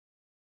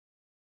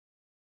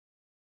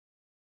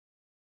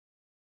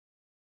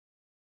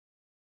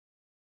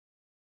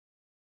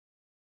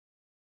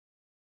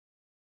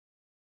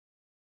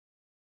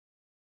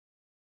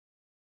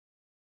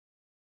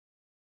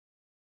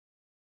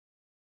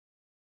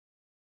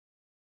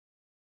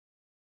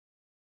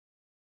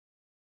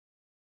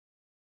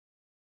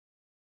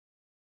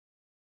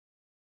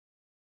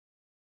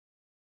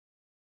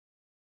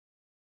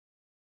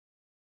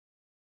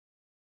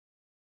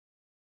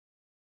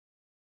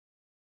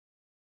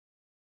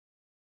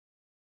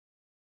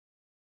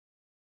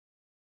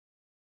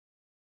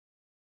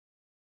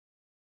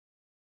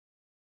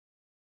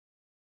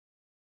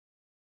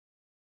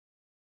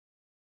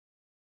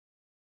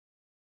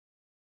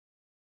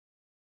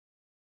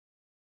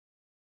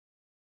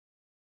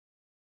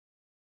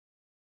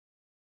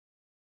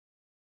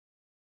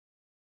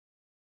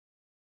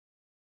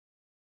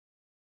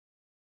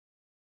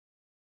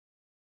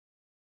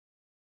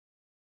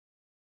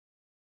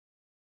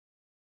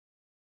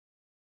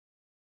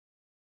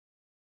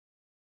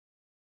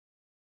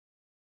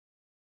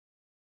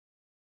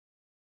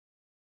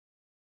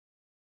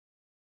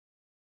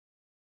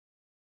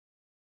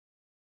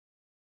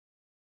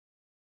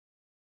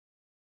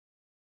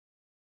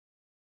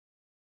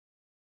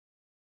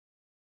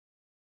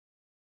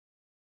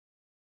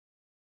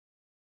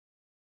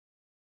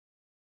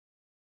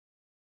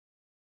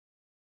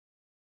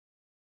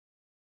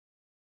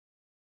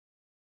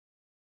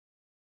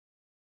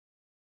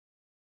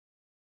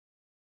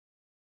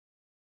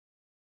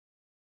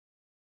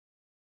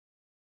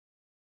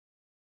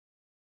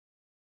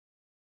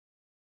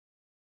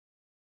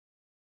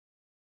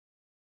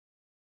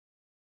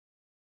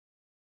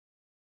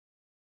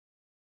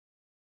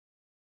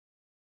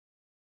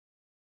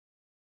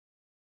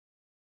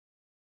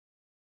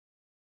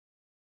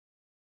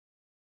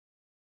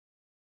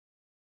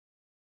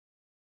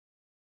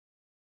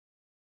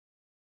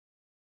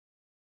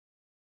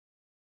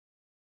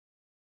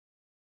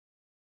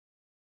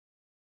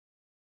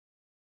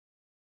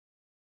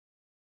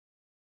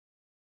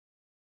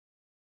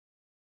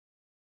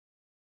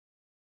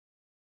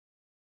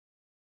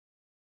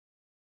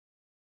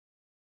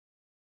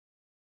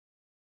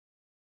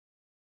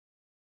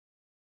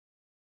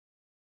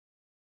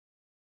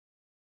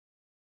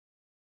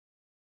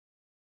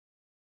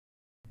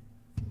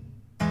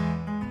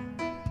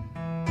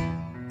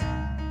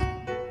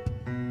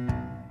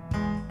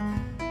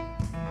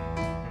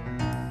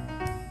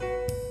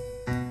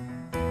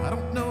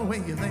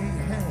where you lay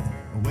your head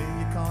or where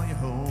you call your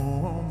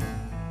home.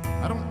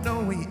 I don't know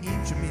where you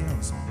eat your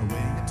meals or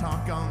where you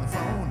talk on the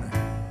phone.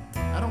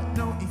 I don't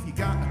know if you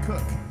got a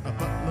cook, a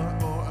butler,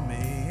 or a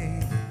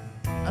maid.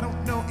 I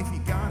don't know if you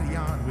got a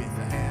yard with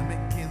a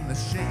hammock in the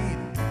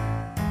shade.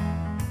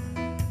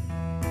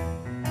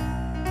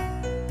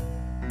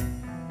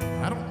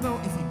 I don't know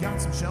if you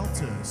got some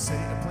shelter, say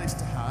a place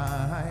to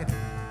hide.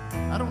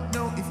 I don't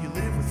know if you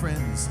live with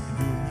friends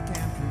in whom you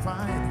can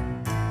confide.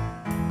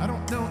 I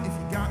don't know if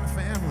you got a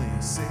family,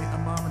 say a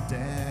mom and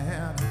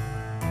dad.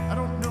 I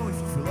don't know if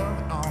you feel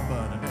love at all,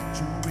 but I bet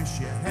you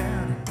wish you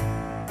had.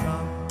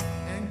 Come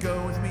and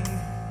go with me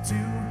to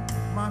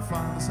my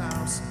Father's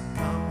house.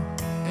 Come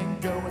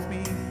and go with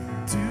me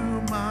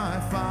to my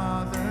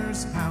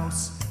Father's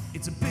house.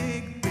 It's a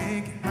big,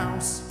 big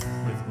house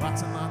with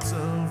lots and lots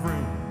of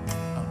room.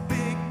 A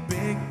big,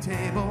 big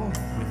table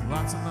with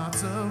lots and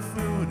lots of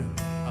food.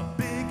 A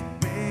big,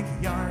 big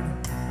yard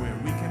where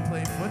we can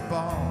play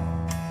football.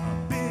 A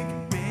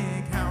big,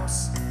 big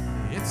house,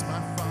 it's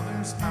my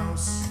Father's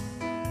house.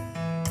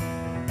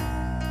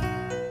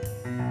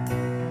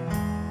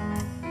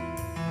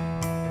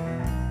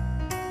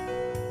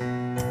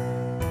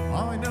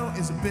 All I know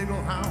is a big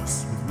old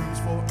house with rooms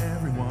for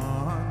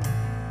everyone.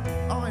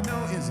 All I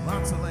know is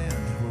lots of land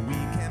where we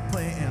can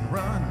play and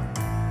run.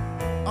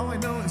 All I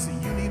know is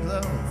that you need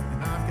love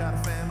and I've got a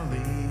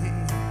family.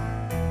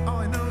 All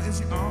I know is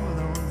you're all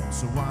alone,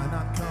 so why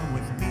not come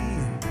with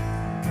me?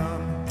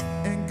 Come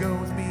and go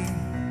with me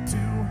to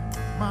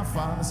my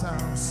Father's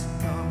house.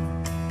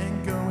 Come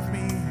and go with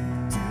me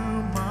to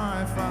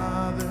my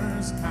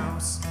Father's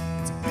house.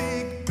 It's a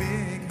big,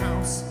 big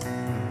house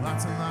with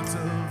lots and lots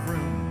of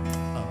room.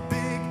 A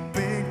big,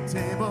 big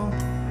table,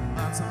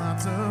 lots and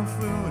lots of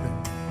food.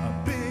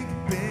 A big,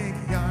 big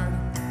yard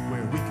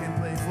where we can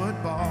play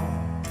football.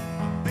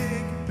 A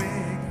big,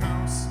 big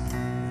house,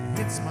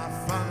 it's my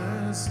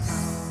Father's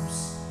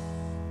house.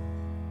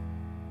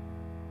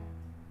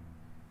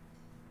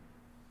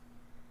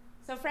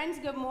 So friends,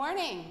 good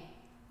morning.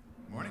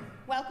 Morning.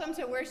 Welcome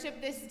to worship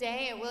this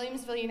day at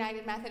Williamsville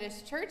United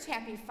Methodist Church.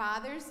 Happy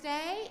Father's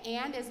Day.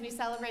 And as we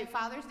celebrate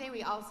Father's Day,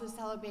 we also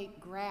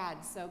celebrate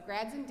grads. So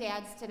grads and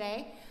dads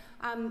today.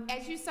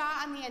 As you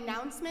saw on the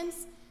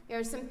announcements, there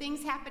are some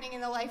things happening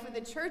in the life of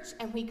the church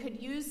and we could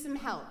use some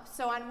help.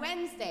 So on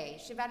Wednesday,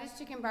 Chevette's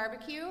Chicken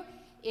Barbecue.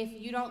 If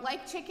you don't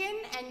like chicken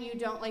and you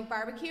don't like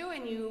barbecue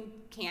and you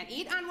can't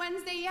eat on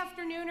Wednesday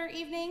afternoon or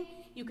evening,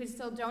 you could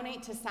still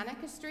donate to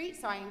Seneca Street,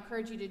 so I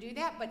encourage you to do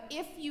that. But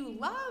if you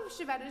love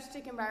Chevette's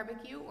Chicken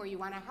Barbecue or you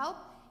want to help,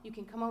 you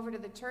can come over to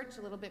the church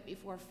a little bit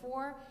before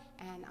 4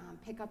 and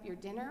pick up your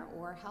dinner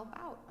or help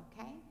out,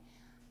 okay?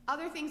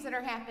 Other things that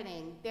are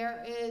happening,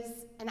 there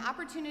is an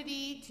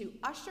opportunity to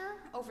usher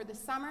over the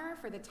summer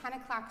for the 10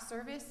 o'clock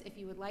service. If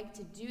you would like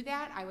to do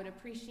that, I would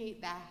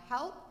appreciate the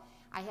help.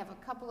 I have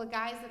a couple of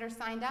guys that are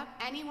signed up.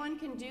 Anyone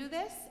can do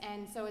this,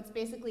 and so it's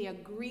basically a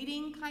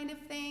greeting kind of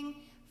thing.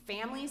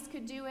 Families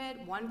could do it.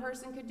 One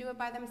person could do it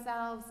by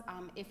themselves.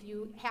 If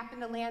you happen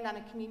to land on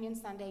a communion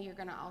Sunday, you're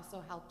going to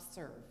also help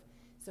serve.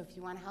 So if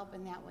you want to help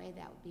in that way,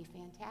 that would be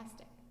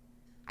fantastic.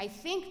 I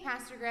think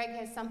Pastor Greg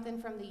has something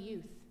from the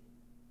youth.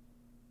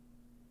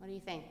 What do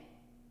you think?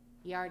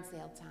 Yard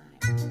sale time.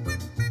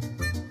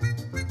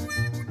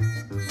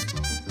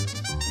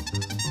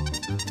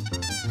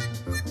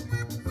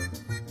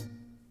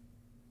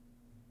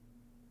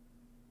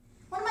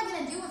 What am I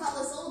going to do with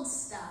all this old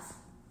stuff?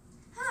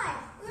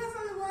 Hi, we are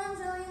from the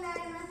Williamsville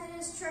United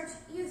Methodist Church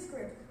Youth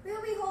Group. We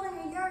will be holding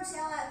a yard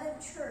sale at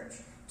the church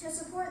to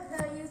support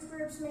the youth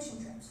group's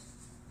mission trips.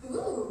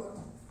 Ooh.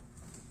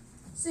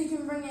 So you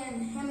can bring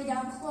in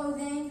hand-me-down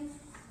clothing,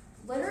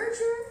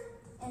 literature,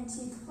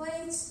 antique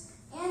plates,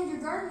 and your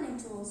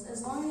gardening tools,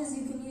 as long as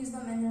you can use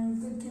them and in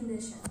good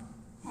condition.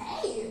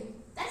 Hey,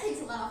 that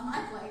takes a lot off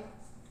my plate.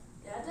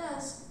 Yeah, it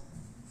does.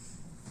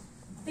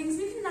 Things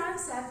we cannot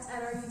accept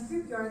at our youth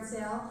group yard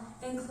sale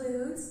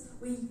includes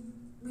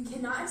we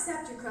cannot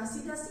accept your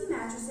crusty, dusty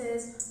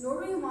mattresses,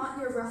 nor do we want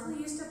your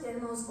roughly used stuffed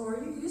animals or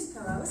your used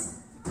pillows.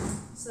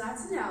 So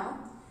that's a no.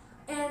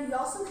 And we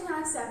also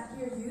cannot accept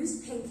your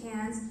used paint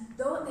cans,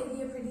 though it may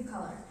be a pretty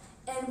color.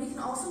 And we can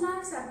also not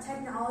accept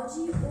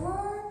technology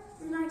or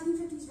your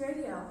 1950s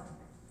radio.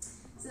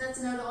 So that's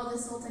a no to all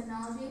this old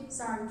technology?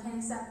 Sorry, we can't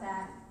accept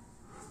that.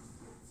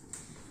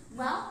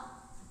 Well,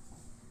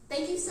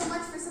 thank you so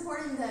much for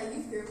supporting the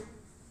youth group.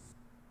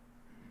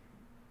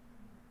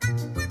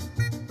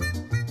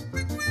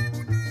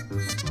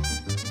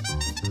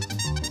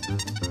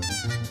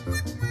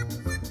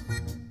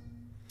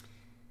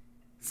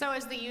 So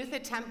as the youth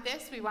attempt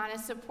this, we want to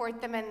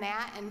support them in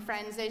that. And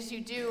friends, as you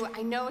do,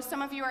 I know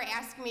some of you are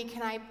asking me,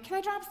 can I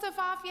drop stuff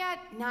off yet?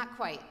 Not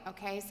quite,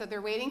 okay? So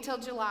they're waiting till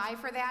July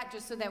for that,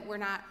 just so that we're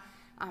not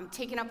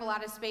taking up a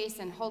lot of space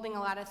and holding a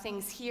lot of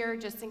things here,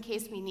 just in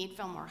case we need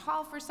Fillmore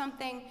Hall for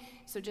something.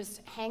 So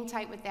just hang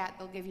tight with that.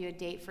 They'll give you a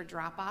date for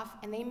drop-off,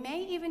 and they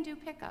may even do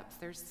pickups.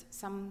 There's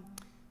some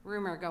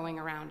rumor going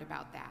around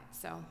about that.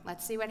 So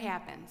let's see what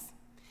happens.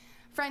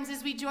 Friends,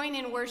 as we join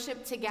in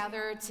worship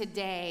together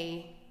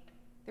today,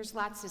 there's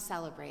lots to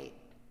celebrate.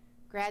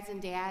 grads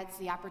and dads,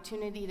 the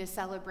opportunity to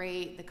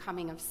celebrate the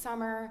coming of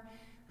summer,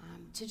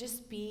 to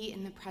just be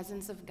in the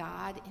presence of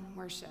God in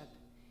worship.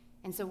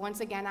 And so once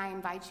again, I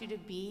invite you to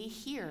be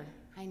here.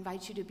 I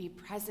invite you to be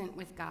present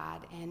with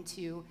God and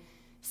to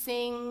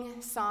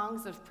sing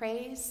songs of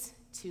praise,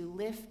 to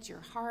lift your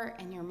heart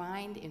and your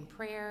mind in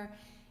prayer,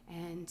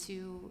 and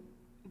to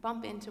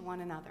bump into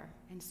one another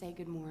and say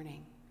good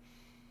morning.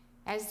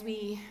 As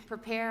we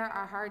prepare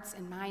our hearts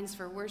and minds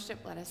for worship,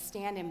 let us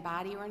stand in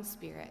body or in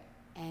spirit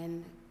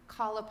and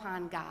call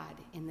upon God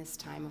in this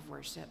time of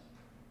worship.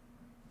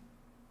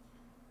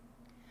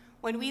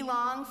 When we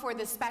long for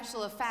the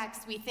special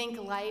effects we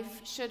think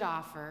life should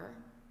offer,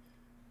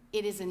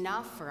 it is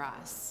enough for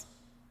us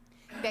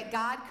that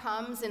God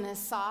comes in a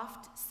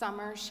soft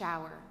summer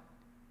shower.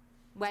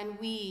 When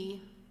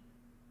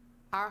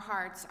our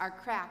hearts are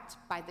cracked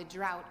by the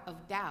drought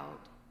of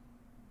doubt,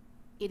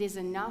 it is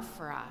enough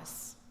for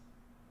us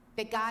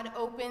that God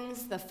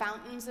opens the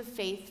fountains of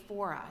faith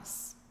for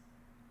us.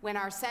 When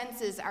our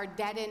senses are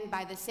deadened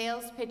by the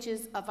sales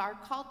pitches of our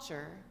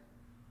culture,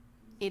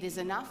 it is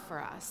enough for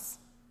us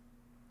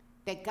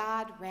that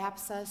God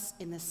wraps us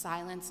in the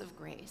silence of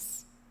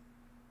grace.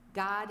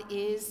 God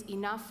is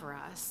enough for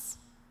us.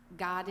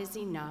 God is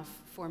enough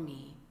for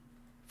me.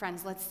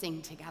 Friends, let's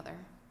sing together.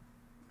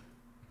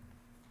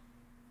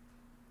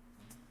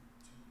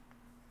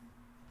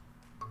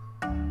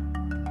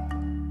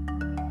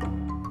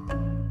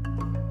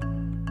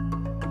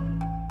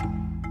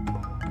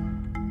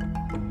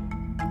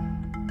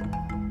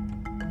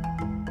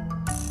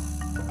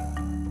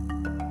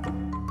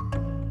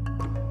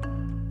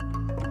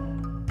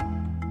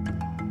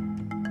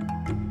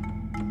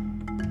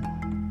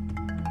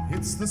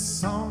 It's the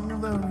song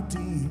of the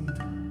redeemed,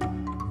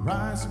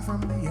 rising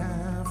from the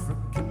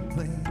African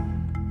plain.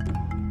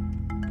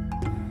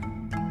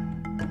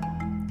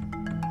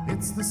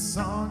 It's the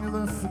song of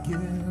the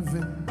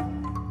forgiven,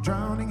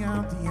 drowning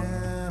out the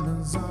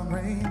Amazon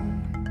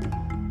rain.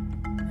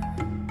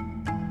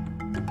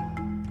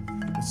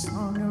 The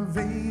song of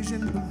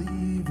Asian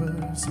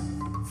believers,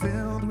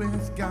 filled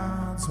with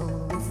God's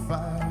holy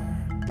fire.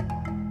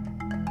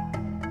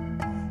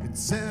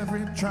 It's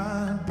every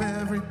tribe,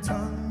 every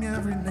tongue,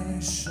 every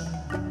nation,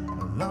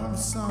 a love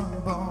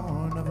song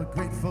born of a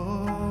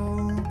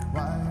grateful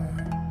choir.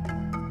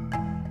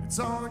 It's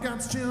all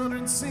God's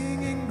children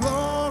singing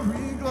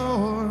glory,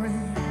 glory,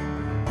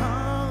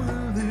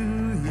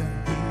 hallelujah.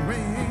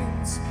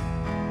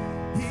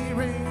 He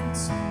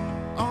reigns,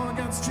 all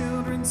God's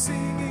children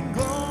singing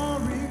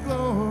glory,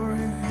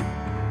 glory,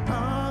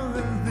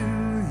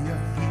 hallelujah.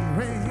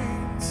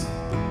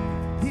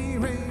 He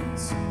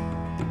reigns.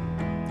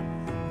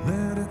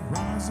 Let it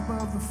rise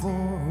above the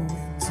four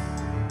winds,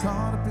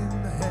 caught up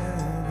in the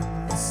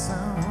heavenly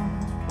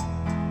sound.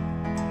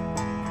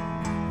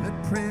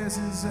 Let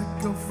praises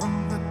echo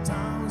from the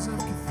towers of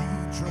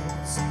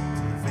cathedrals to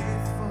the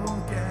faithful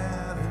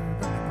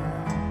gathered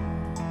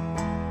underground.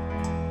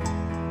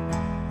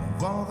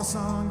 Of all the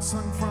songs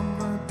sung from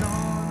the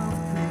dawn of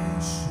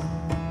creation,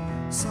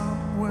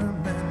 some were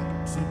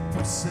meant to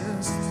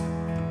persist.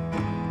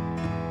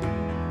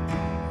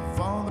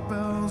 All the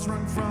bells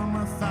rung from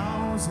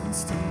 1,000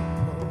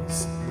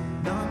 steeples,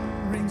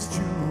 none rings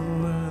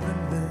truer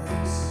than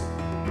this.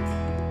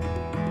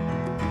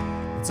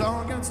 It's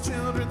all God's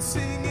children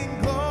singing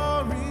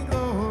glory,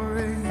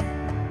 glory,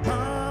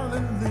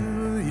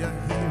 hallelujah.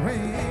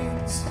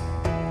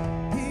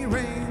 He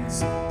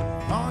reigns,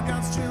 all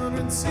God's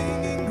children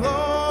singing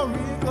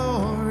glory,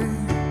 glory,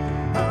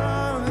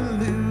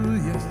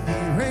 hallelujah.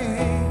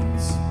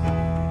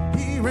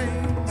 He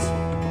reigns,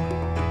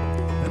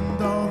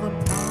 and all the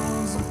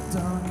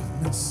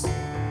darkness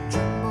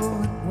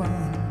tremble at what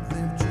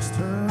they've just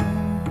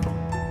heard,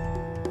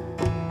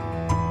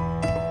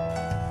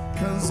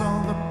 'cause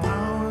all the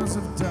powers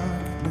of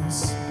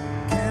darkness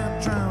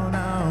can't drown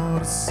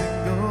out a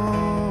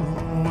single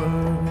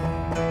word.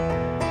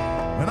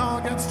 When all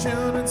God's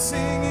children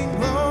singing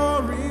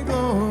glory,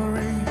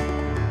 glory,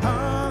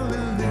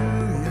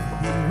 hallelujah.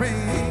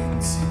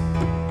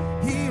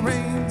 He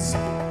reigns,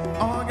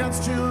 all God's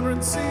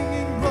children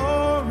singing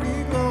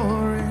glory,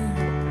 glory,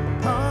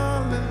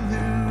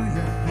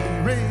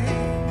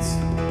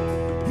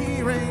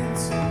 He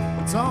reigns.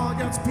 It's all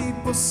God's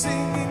people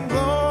singing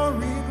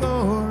glory,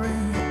 glory,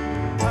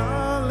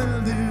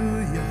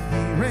 hallelujah.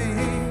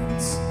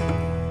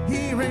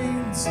 He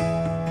reigns.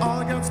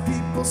 All God's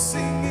people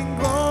singing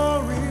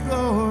glory,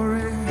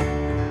 glory,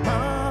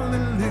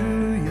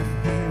 hallelujah.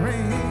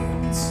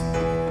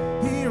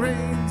 He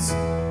reigns.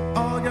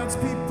 All God's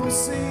people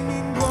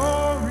singing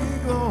glory,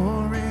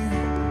 glory,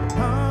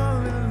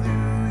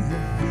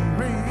 hallelujah.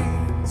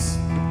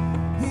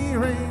 He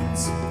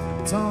reigns.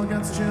 It's all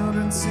God's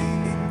children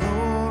singing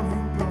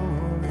glory,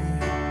 glory,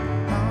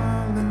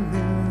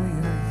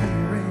 hallelujah.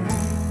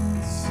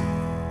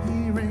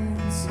 He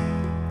reigns.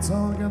 It's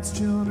all God's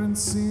children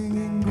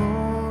singing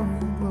glory,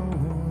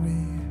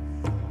 glory,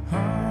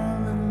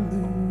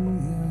 hallelujah.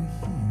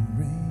 He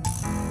reigns.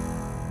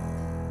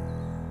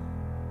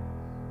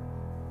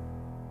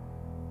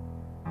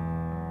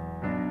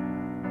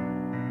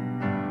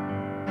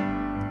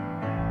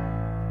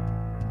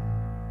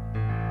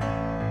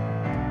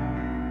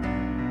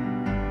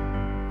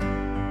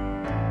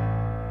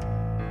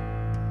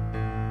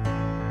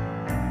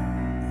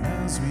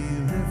 As we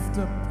lift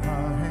up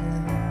our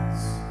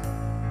hands,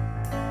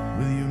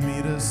 will you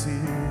meet us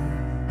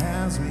here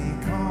as we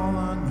call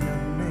on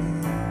your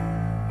name?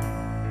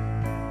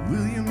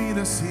 Will you meet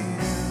us here?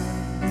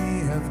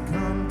 We have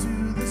come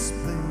to this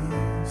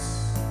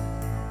place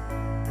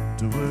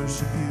to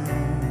worship you,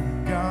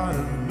 God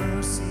of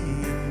mercy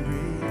and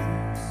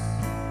grace.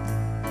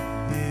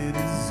 It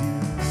is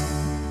you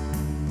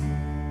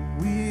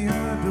we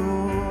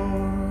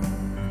adore.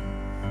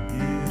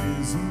 It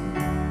is you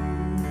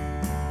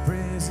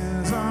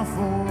praises are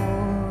for.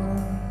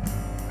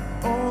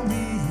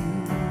 Only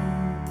you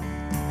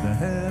the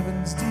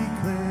heavens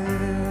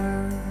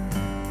declare.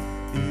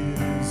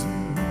 It is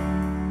you.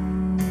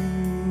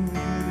 It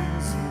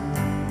is you.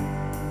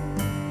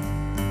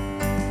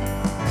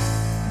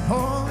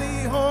 Holy,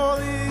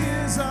 holy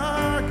is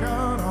our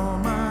God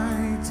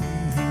Almighty,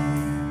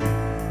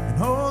 and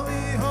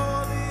holy,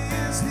 holy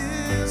is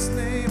His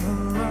name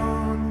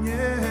alone.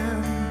 Yeah,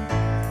 and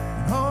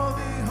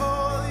holy,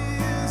 holy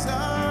is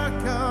our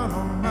God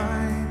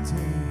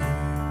Almighty.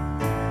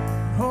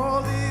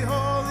 Holy,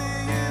 holy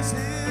is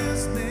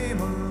His name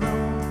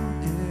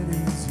alone. It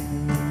is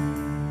you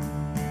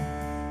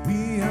we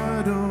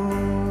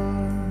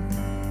adore.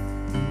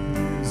 It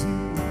is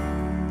you,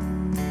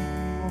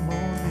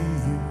 only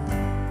you.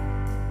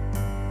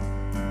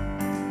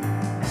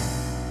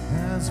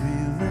 As we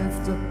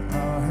lift up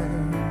our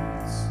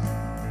hands,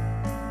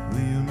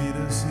 will you meet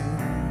us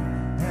here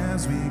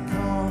as we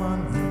call on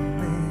your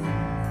name?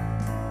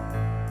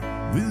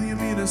 Will you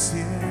meet us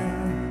here?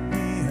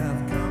 We have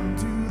come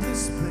to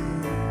this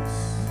place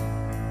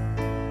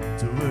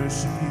to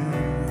worship you,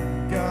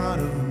 God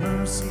of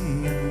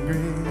mercy and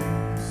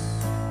grace.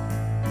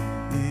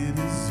 It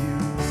is you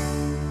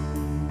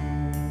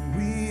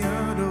we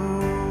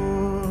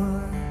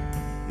adore.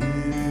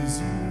 It is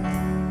you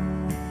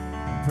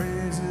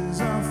praises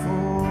are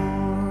for.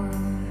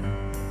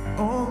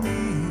 Only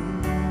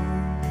you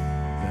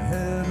the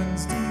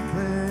heavens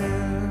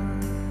declare.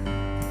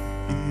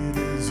 It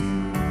is you.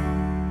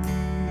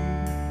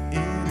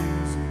 It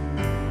is you.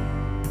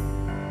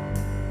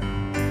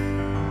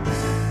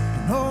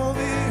 And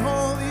holy,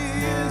 holy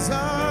is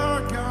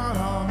our God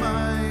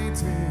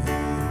Almighty.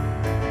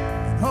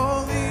 And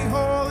holy,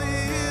 holy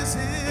is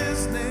His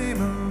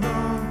name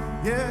alone.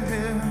 Yeah.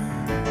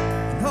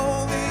 And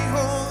holy,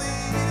 holy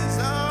is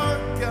our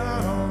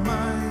God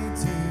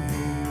Almighty.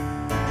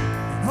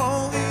 And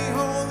holy,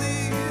 holy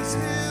is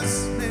His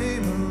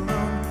name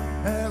alone.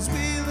 As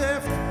we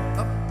lift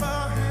up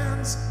our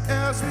hands,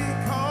 as we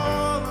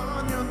call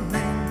on your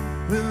name,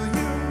 will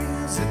you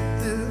visit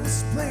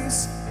this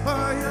place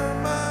by your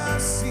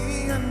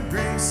mercy and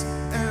grace?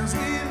 As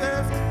we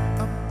lift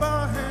up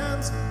our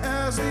hands,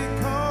 as we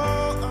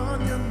call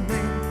on your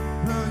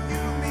name, will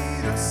you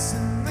meet us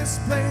in this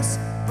place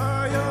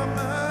by your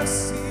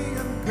mercy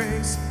and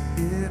grace?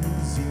 It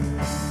is you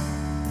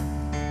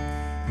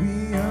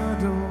we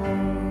adore.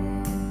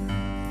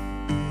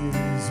 It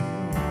is you.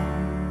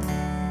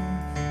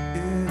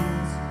 It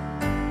is you.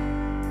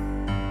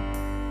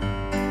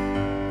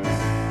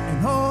 And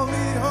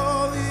holy,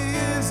 holy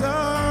is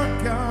our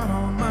God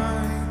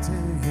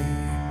Almighty.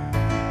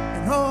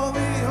 And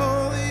holy,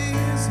 holy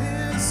is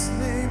His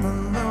name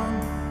alone.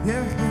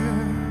 Yeah.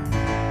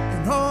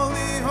 And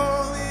holy,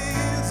 holy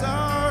is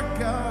our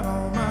God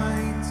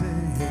Almighty.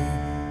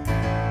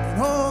 And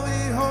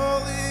holy,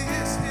 holy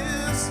is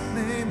His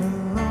name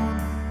alone.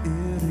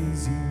 It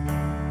is you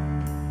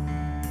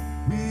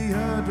we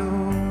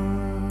adore.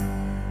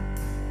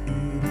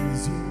 It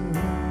is you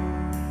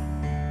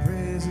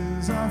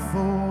praises are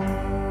for.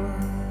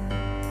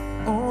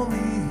 Only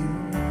you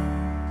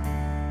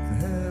the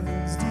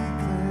heavens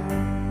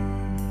declare.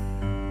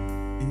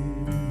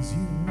 It is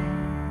you.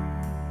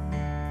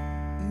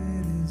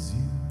 It is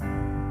you.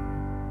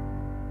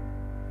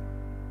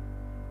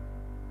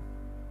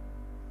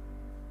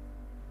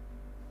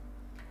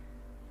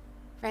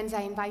 Friends,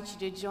 I invite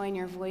you to join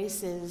your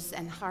voices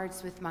and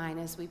hearts with mine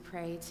as we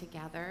pray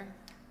together.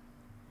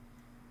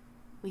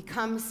 We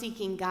come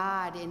seeking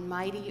God in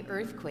mighty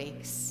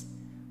earthquakes.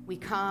 We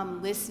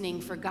come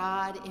listening for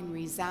God in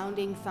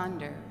resounding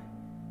thunder.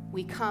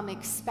 We come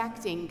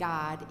expecting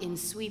God in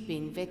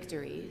sweeping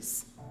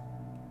victories.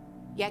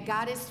 Yet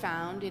God is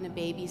found in a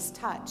baby's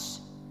touch.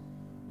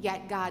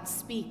 Yet God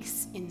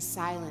speaks in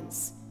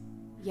silence.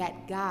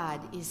 Yet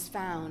God is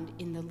found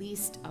in the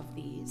least of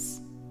these.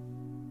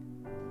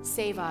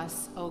 Save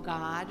us, O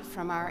God,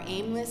 from our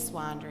aimless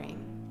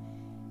wandering.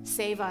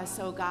 Save us,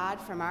 O God,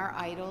 from our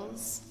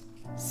idols.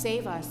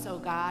 Save us, O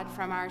God,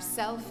 from our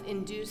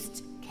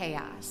self-induced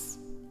chaos.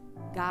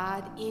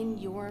 God, in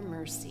your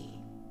mercy,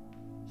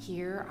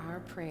 hear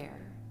our prayer.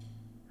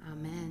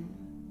 Amen.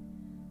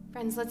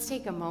 Friends, let's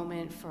take a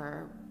moment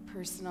for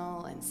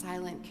personal and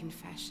silent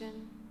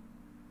confession.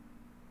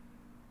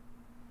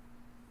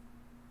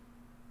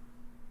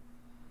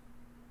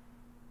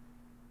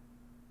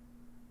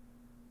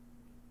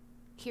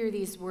 Hear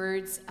these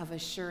words of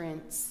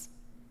assurance.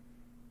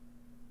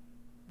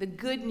 The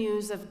good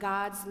news of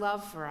God's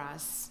love for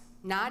us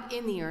not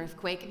in the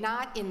earthquake,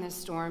 not in the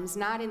storms,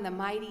 not in the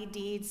mighty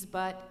deeds,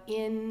 but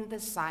in the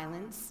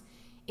silence,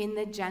 in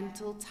the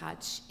gentle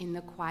touch, in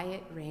the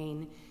quiet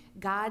rain.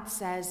 God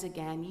says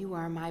again, you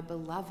are my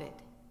beloved.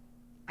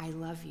 I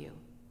love you.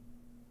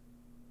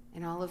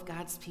 And all of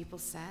God's people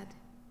said,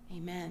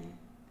 amen.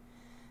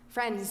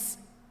 Friends,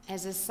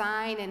 as a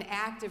sign and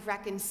act of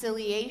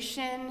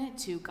reconciliation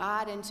to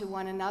God and to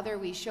one another,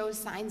 we show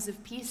signs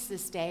of peace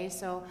this day.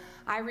 So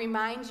I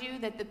remind you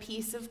that the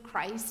peace of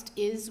Christ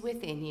is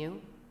within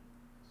you.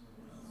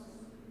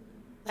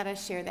 Let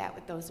us share that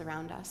with those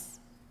around us.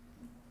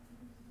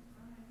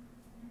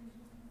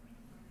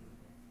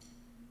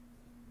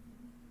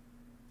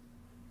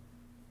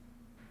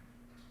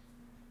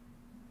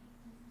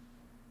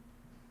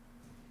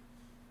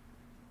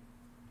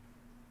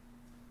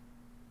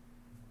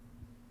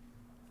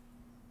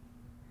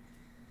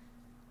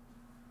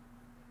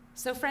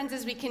 So friends,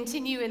 as we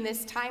continue in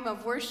this time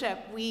of worship,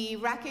 we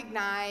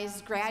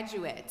recognize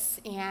graduates,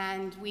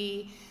 and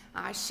we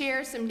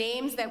share some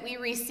names that we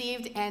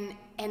received, and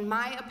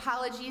my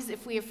apologies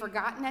if we have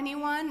forgotten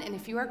anyone, and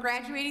if you are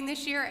graduating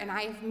this year and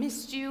I have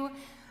missed you,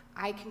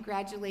 I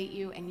congratulate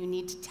you, and you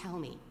need to tell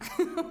me,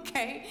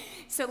 okay?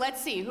 So let's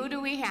see, who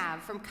do we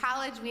have? From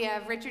college, we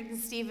have Richard and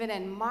Stephen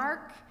and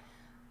Mark.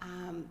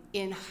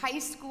 In high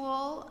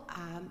school,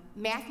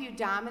 Matthew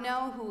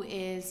Domino, who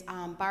is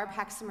Barb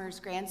Hexamer's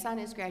grandson,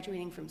 is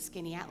graduating from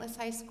Skinny Atlas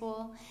High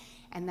School.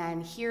 And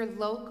then here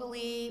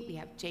locally, we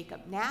have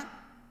Jacob Knapp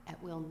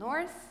at Will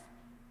North,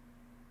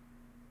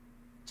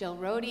 Jill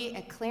Rohde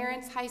at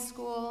Clarence High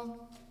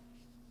School,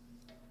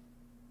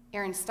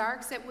 Aaron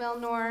Starks at Will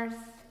North,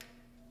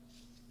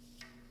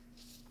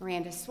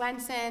 Miranda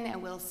Swenson at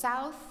Will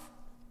South,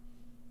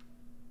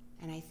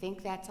 and I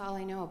think that's all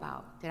I know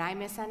about. Did I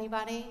miss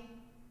anybody?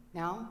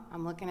 No?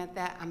 I'm looking at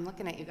that. I'm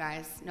looking at you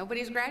guys.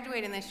 Nobody's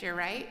graduating this year,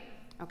 right?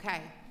 Okay.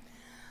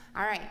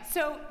 All right.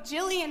 So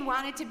Jillian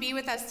wanted to be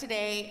with us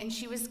today, and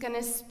she was going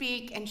to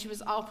speak, and she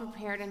was all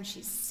prepared, and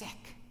she's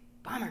sick.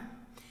 Bummer.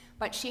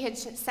 But she had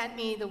sent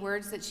me the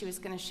words that she was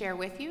going to share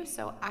with you,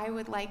 so I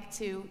would like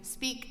to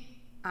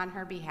speak on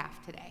her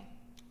behalf today.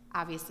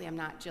 Obviously, I'm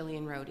not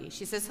Jillian Rohde.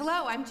 She says,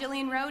 hello, I'm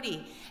Jillian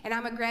Rohde, and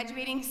I'm a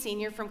graduating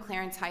senior from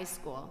Clarence High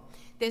School.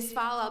 This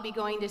fall, I'll be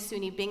going to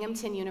SUNY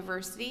Binghamton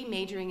University,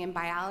 majoring in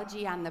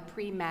biology on the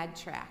pre-med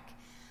track.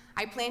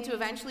 I plan to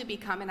eventually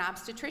become an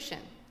obstetrician.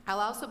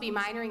 I'll also be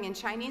minoring in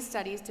Chinese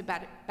studies to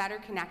better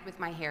connect with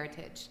my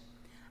heritage.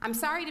 I'm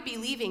sorry to be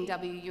leaving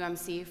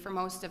WUMC for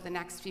most of the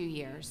next few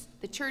years.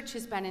 The church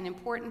has been an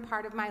important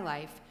part of my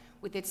life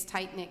with its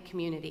tight-knit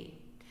community.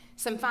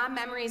 Some fond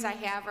memories I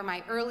have are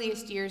my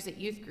earliest years at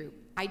youth group.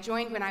 I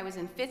joined when I was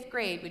in 5th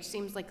grade, which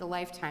seems like a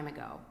lifetime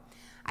ago.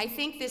 I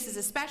think this is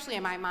especially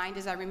in my mind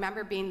as I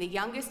remember being the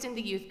youngest in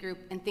the youth group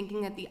and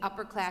thinking that the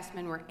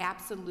upperclassmen were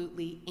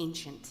absolutely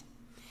ancient.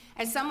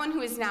 As someone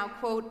who is now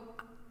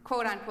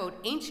quote unquote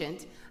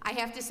ancient, I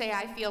have to say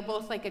I feel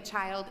both like a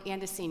child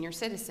and a senior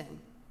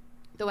citizen,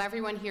 though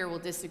everyone here will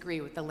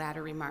disagree with the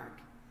latter remark.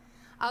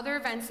 Other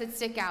events that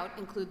stick out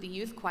include the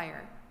youth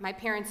choir. My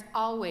parents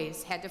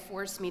always had to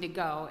force me to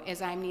go,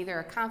 as I'm neither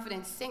a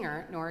confident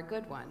singer nor a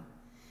good one.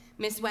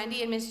 Miss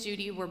Wendy and Miss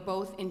Judy were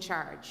both in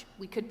charge.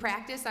 We could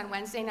practice on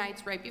Wednesday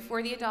nights right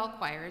before the adult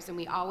choirs, and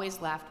we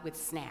always left with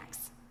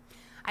snacks.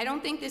 I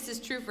don't think this is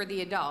true for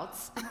the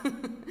adults.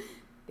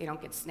 They don't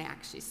get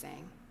snacks, she's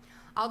saying.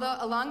 Although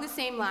along the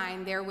same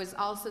line, there was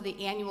also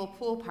the annual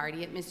pool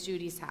party at Miss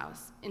Judy's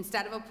house.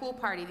 Instead of a pool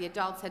party, the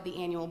adults had the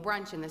annual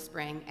brunch in the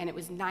spring, and it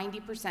was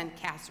 90%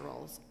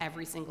 casseroles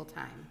every single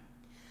time.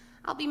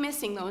 I'll be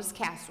missing those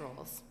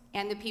casseroles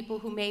and the people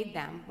who made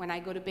them when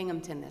I go to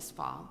Binghamton this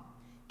fall.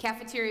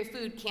 Cafeteria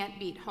food can't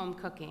beat home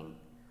cooking.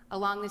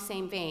 Along the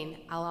same vein,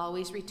 I'll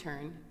always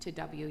return to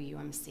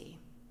WUMC.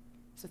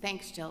 So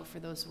thanks, Jill, for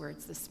those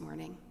words this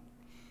morning.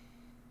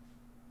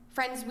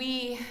 Friends,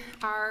 we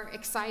are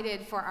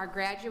excited for our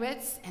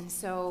graduates, and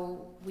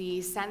so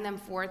we send them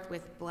forth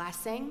with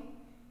blessing.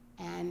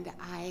 And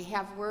I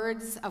have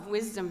words of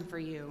wisdom for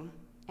you.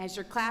 As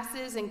your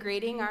classes and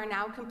grading are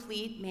now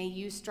complete, may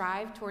you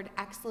strive toward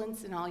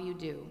excellence in all you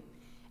do.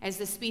 As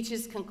the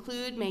speeches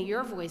conclude, may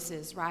your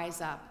voices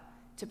rise up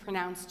to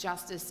pronounce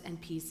justice and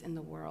peace in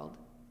the world.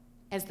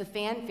 As the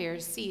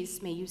fanfares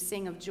cease, may you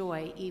sing of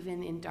joy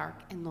even in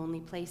dark and lonely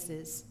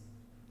places.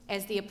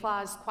 As the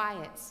applause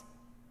quiets,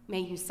 may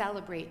you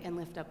celebrate and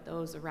lift up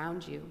those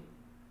around you.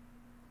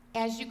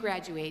 As you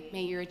graduate,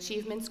 may your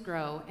achievements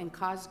grow and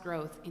cause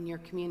growth in your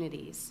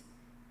communities.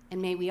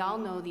 And may we all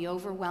know the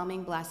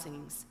overwhelming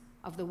blessings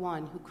of the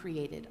one who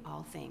created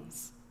all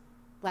things.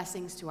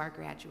 Blessings to our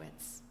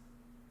graduates.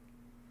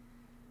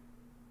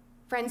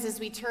 Friends, as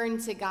we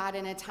turn to God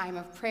in a time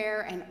of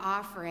prayer and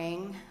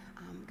offering,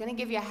 I'm going to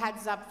give you a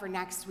heads up for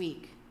next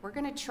week. We're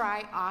going to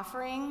try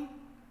offering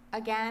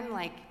again,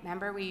 like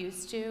remember we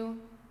used to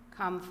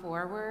come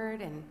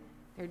forward and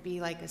there'd be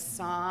like a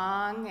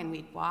song and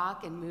we'd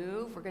walk and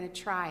move. We're going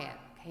to try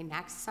it, okay,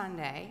 next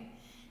Sunday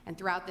and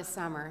throughout the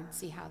summer and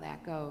see how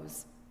that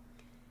goes.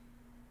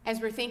 As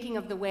we're thinking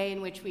of the way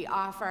in which we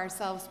offer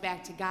ourselves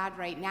back to God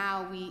right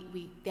now,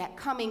 that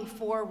coming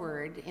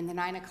forward in the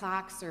 9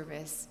 o'clock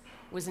service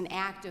was an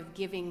act of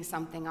giving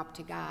something up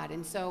to God.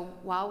 And so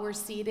while we're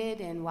seated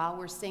and while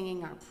we're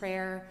singing our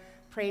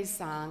praise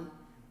song,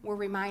 we're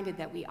reminded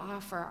that we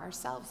offer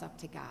ourselves up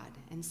to God.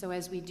 And so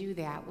as we do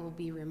that, we'll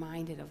be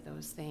reminded of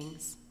those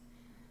things.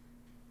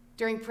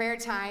 During prayer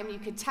time, you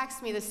could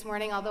text me this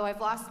morning, although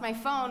I've lost my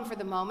phone for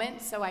the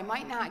moment, so I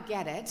might not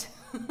get it.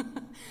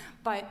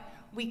 But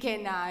we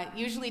can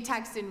usually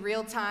text in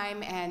real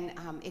time, and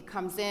it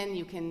comes in.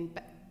 You can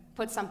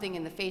put something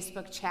in the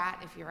Facebook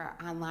chat if you're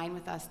online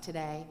with us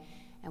today,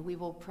 and we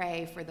will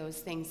pray for those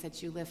things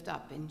that you lift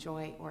up in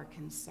joy or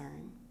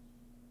concern.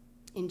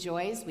 In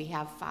joys, we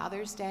have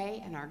Father's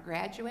Day and our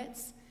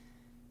graduates,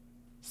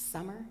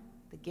 summer,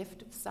 the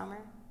gift of summer.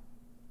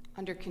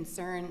 Under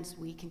concerns,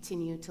 we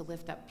continue to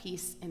lift up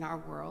peace in our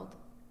world,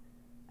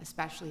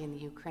 especially in the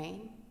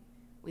Ukraine.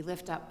 We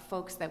lift up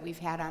folks that we've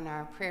had on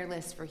our prayer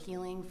list for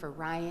healing, for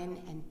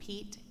Ryan and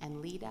Pete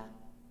and Lita.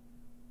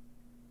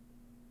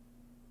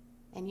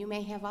 And you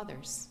may have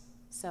others.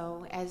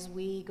 So as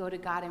we go to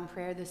God in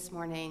prayer this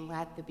morning,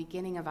 let the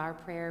beginning of our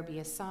prayer be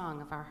a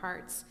song of our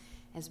hearts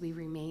as we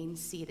remain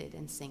seated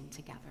and sing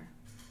together.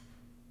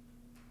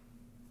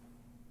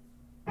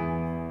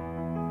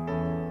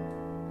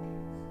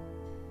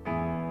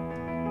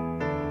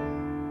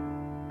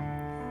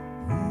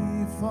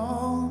 We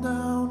fall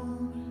down.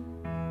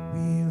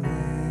 We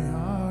lay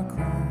our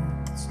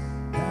crowns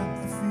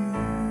at the feet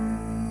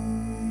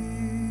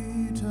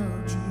of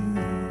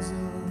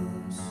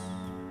Jesus.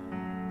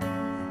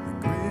 The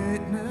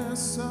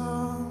greatness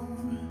of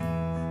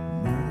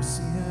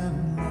mercy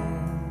and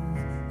love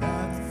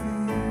at the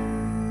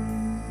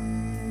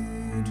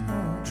feet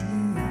of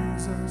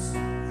Jesus.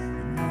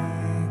 And we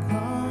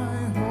cry,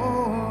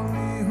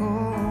 holy,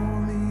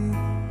 holy,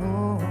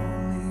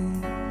 holy.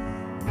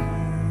 We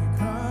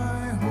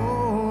cry,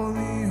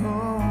 holy,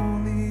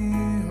 holy,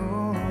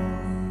 holy.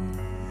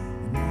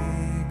 We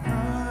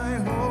cry,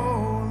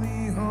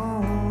 holy,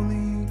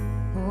 holy,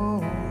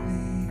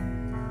 holy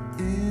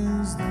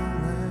is the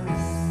Lamb.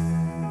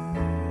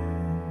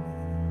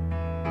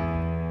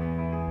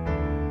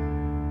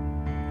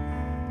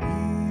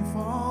 We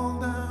fall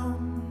down,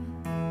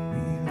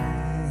 we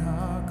lay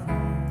our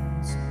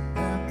crowns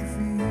at the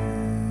feet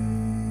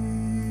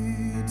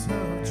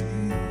of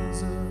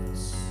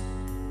Jesus.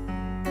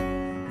 The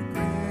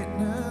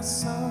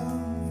greatness of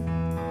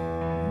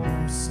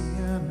mercy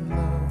and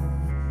love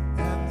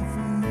at the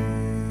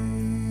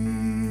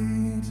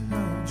feet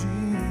of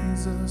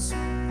Jesus.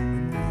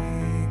 And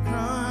we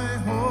cry,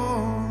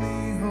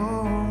 holy,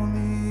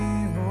 holy,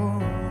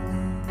 holy.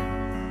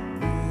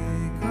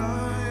 We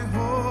cry,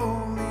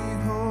 holy,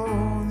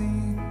 holy,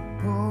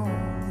 holy.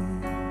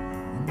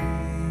 And we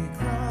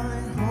cry,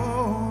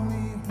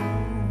 holy,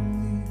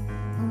 holy,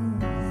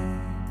 holy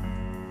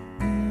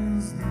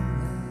is the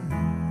Lamb.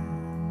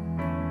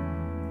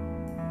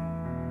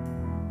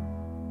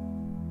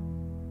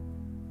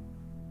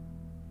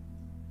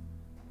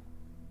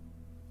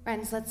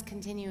 Friends, let's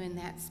continue in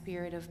that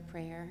spirit of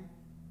prayer.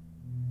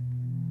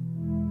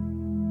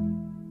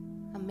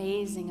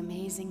 Amazing,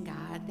 amazing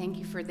God, thank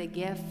you for the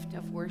gift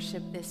of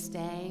worship this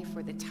day,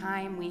 for the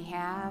time we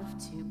have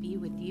to be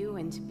with you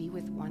and to be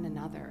with one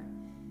another.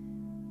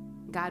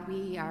 God,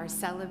 we are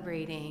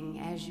celebrating,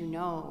 as you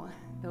know,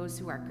 those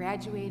who are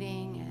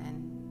graduating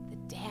and the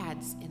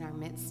dads in our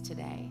midst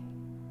today.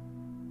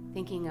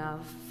 Thinking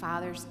of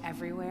fathers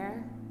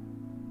everywhere,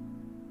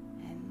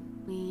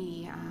 and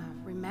we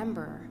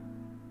remember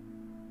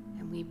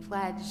and we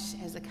pledge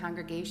as a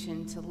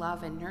congregation to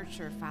love and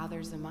nurture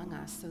fathers among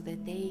us so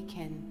that they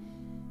can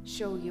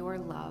show your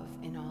love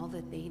in all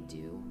that they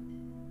do.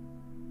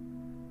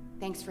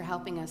 Thanks for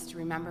helping us to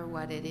remember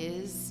what it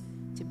is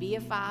to be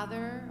a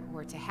father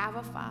or to have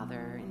a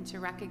father and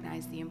to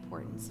recognize the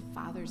importance of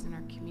fathers in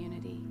our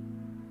community.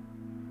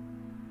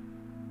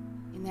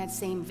 In that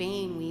same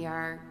vein, we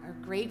are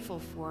grateful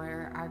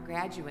for our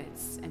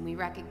graduates, and we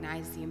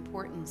recognize the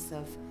importance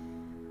of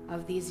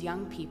these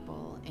young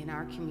people in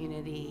our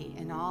community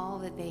and all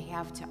that they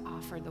have to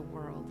offer the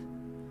world.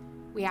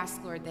 We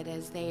ask, Lord, that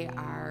as they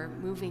are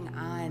moving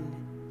on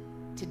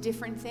to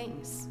different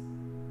things,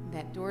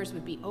 that doors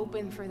would be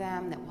open for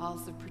them, that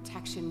walls of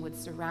protection would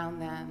surround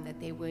them,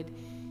 that they would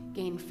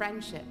gain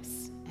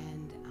friendships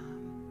and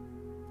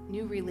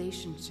new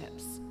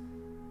relationships,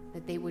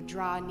 that they would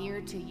draw near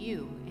to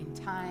you in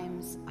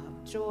times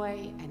of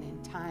joy and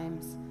in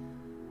times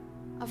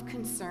of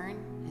concern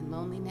and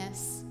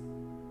loneliness.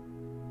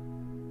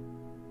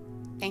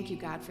 Thank you,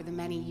 God, for the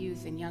many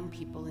youth and young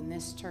people in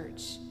this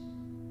church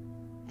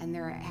and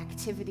their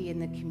activity in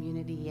the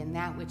community and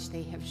that which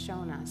they have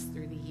shown us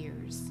through the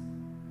years.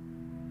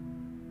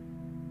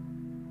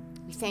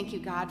 We thank you,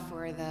 God,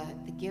 for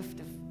the gift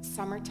of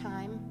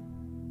summertime,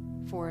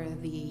 for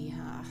the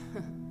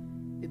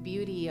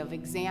beauty of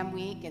exam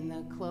week and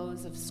the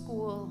close of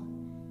school.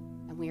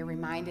 And we are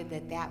reminded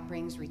that that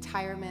brings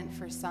retirement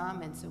for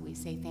some, and so we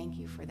say thank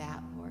you for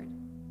that, Lord.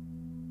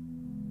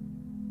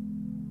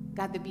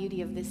 God, the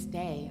beauty of this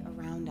day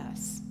around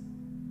us,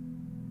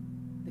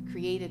 the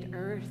created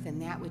earth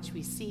and that which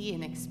we see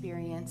and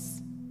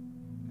experience,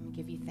 and we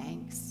give you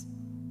thanks.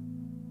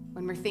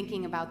 When we're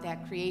thinking about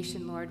that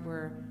creation, Lord,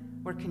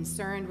 we're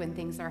concerned when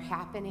things are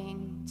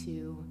happening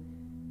to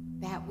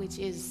that which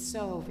is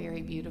so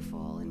very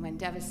beautiful, and when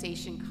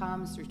devastation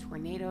comes through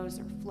tornadoes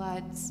or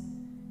floods.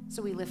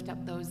 So we lift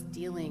up those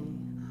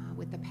dealing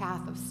with the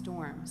path of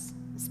storms,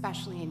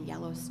 especially in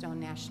Yellowstone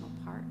National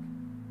Park.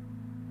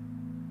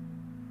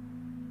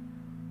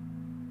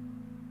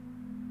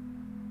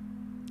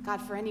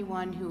 God, for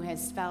anyone who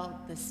has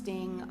felt the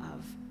sting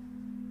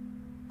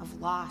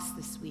of loss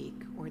this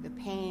week, or the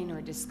pain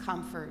or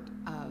discomfort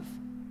of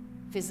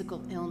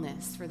physical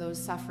illness, for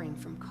those suffering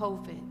from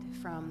COVID,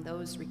 from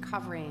those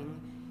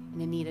recovering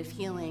and in need of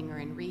healing or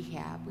in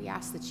rehab, we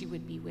ask that you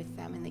would be with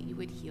them and that you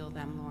would heal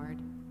them, Lord.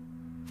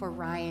 For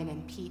Ryan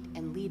and Pete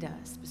and Lita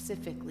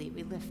specifically,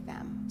 we lift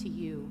them to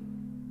you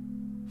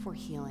for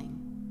healing.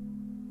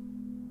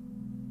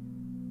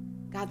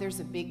 God, there's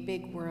a big,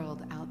 big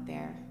world out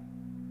there,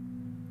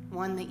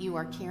 one that you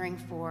are caring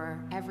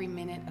for every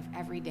minute of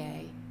every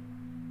day,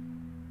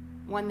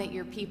 one that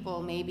your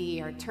people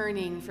maybe are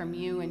turning from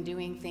you and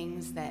doing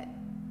things that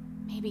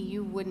maybe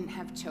you wouldn't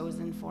have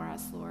chosen for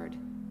us, Lord.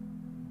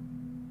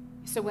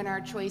 So when our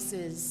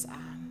choices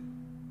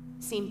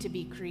seem to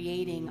be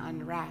creating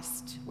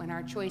unrest, when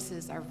our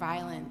choices are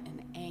violent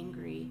and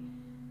angry,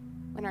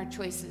 when our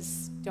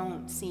choices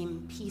don't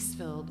seem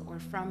peace-filled or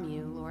from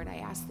you, Lord, I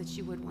ask that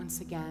you would once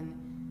again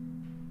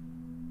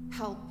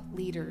help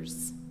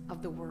leaders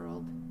of the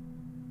world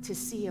to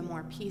see a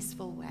more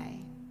peaceful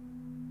way.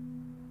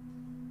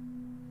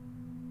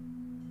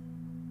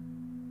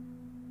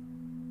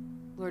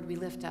 Lord, we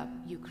lift up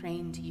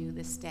Ukraine to you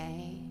this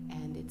day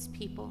and its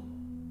people.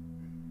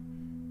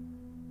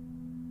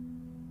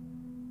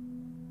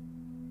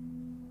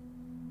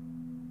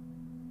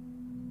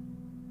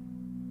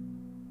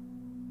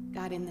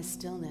 God, in the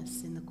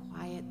stillness, in the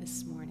quiet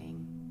this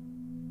morning,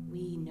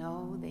 we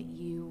know that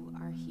you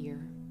are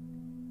here.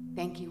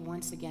 Thank you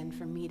once again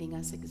for meeting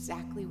us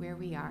exactly where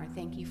we are.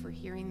 Thank you for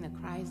hearing the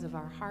cries of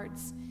our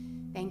hearts.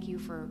 Thank you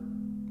for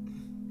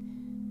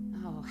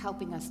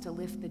helping us to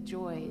lift the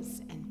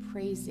joys and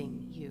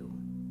praising you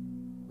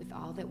with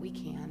all that we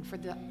can. For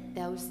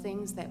those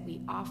things that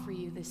we offer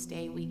you this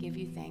day, we give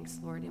you thanks,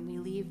 Lord, and we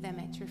leave them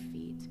at your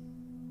feet,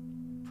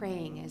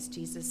 praying as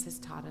Jesus has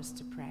taught us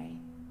to pray.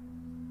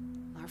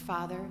 Our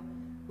Father,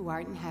 who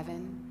art in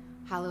heaven,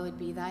 hallowed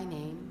be thy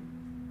name.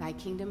 Thy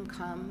kingdom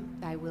come,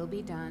 thy will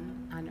be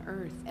done, on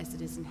earth as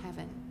it is in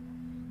heaven.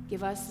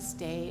 Give us this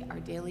day our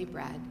daily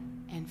bread,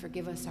 and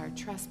forgive us our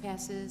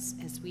trespasses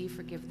as we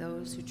forgive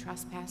those who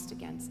trespass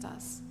against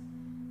us.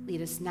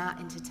 Lead us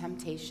not into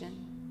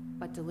temptation,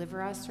 but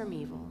deliver us from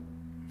evil.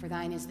 For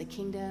thine is the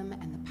kingdom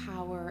and the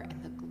power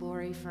and the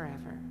glory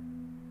forever.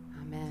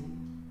 Amen.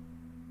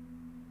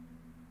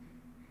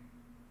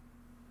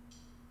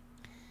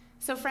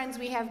 So friends,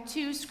 we have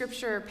two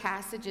scripture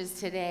passages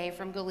today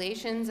from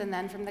Galatians and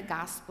then from the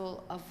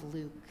Gospel of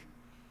Luke.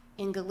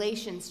 In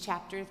Galatians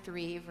chapter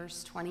 3,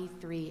 verse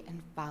 23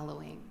 and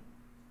following.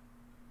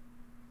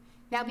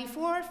 Now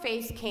before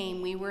faith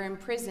came, we were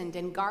imprisoned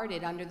and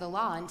guarded under the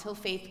law until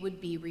faith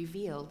would be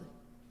revealed.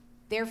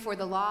 Therefore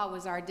the law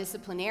was our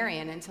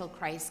disciplinarian until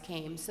Christ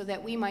came, so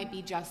that we might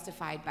be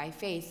justified by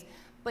faith.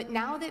 But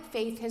now that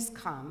faith has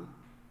come,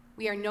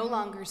 we are no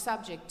longer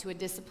subject to a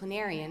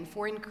disciplinarian,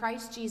 for in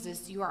Christ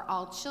Jesus you are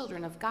all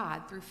children of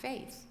God through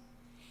faith.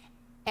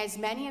 As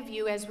many of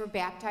you as were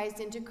baptized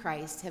into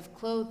Christ have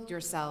clothed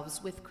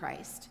yourselves with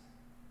Christ.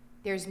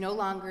 There is no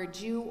longer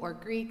Jew or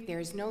Greek, there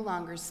is no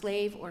longer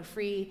slave or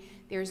free,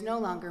 there is no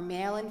longer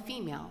male and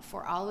female,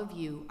 for all of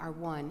you are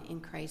one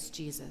in Christ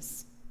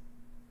Jesus.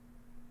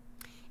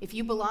 If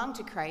you belong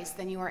to Christ,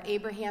 then you are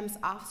Abraham's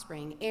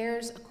offspring,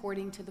 heirs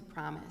according to the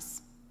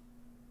promise.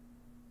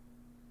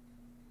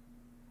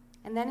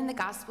 And then in the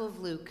Gospel of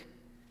Luke,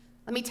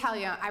 let me tell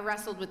you, I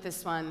wrestled with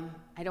this one.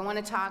 I don't want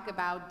to talk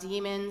about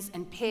demons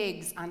and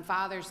pigs on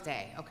Father's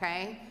Day,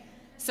 okay?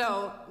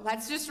 So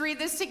let's just read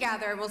this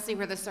together. We'll see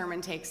where the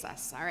sermon takes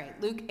us. All right,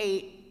 Luke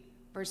 8,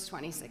 verse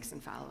 26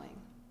 and following.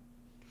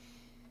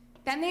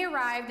 Then they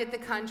arrived at the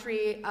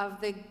country of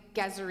the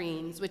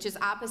Gerasenes, which is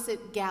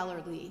opposite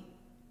Galilee.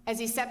 As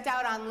he stepped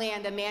out on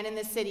land, a man in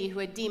the city who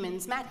had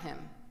demons met him.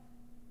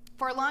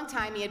 For a long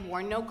time he had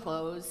worn no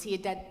clothes. He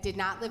did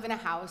not live in a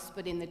house,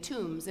 but in the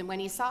tombs. And when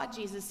he saw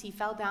Jesus, he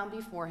fell down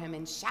before him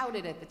and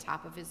shouted at the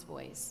top of his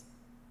voice,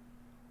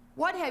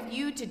 "What have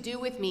you to do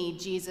with me,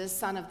 Jesus,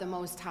 Son of the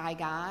Most High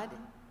God?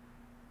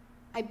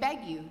 I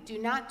beg you, do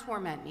not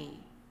torment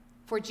me."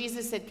 For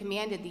Jesus had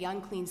commanded the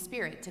unclean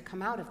spirit to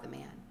come out of the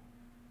man.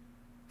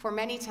 For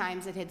many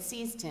times it had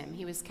seized him.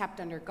 He was kept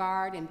under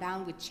guard and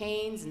bound with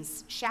chains and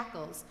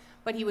shackles,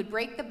 but he would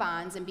break the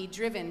bonds and be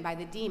driven by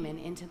the demon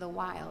into the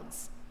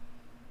wilds.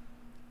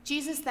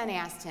 Jesus then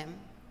asked him,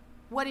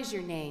 "What is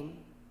your name?"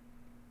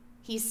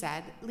 He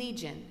said,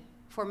 "Legion,"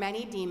 for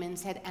many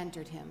demons had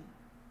entered him.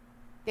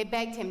 They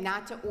begged him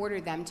not to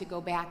order them to go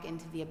back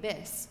into the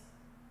abyss.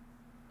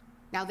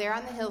 Now there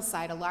on the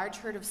hillside, a large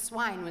herd of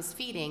swine was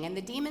feeding, and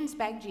the demons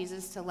begged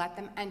Jesus to let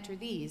them enter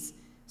these,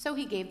 so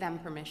he gave them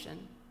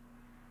permission.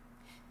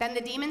 Then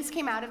the demons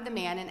came out of the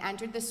man and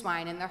entered the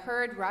swine, and the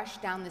herd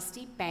rushed down the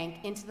steep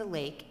bank into the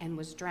lake and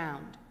was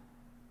drowned.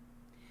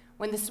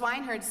 When the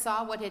swineherd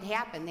saw what had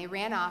happened, they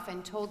ran off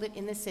and told it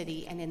in the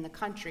city and in the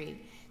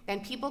country.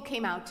 Then people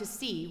came out to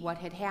see what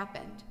had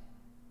happened.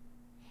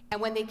 And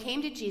when they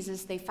came to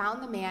Jesus, they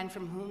found the man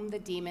from whom the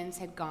demons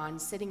had gone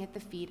sitting at the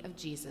feet of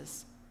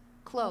Jesus,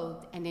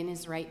 clothed and in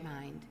his right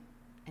mind,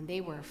 and they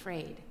were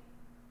afraid.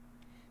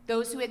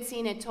 Those who had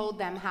seen it told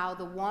them how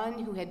the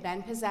one who had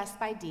been possessed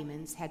by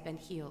demons had been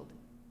healed.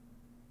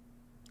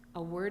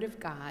 A word of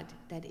God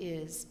that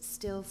is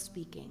still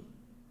speaking.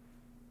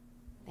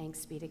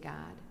 Thanks be to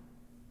God.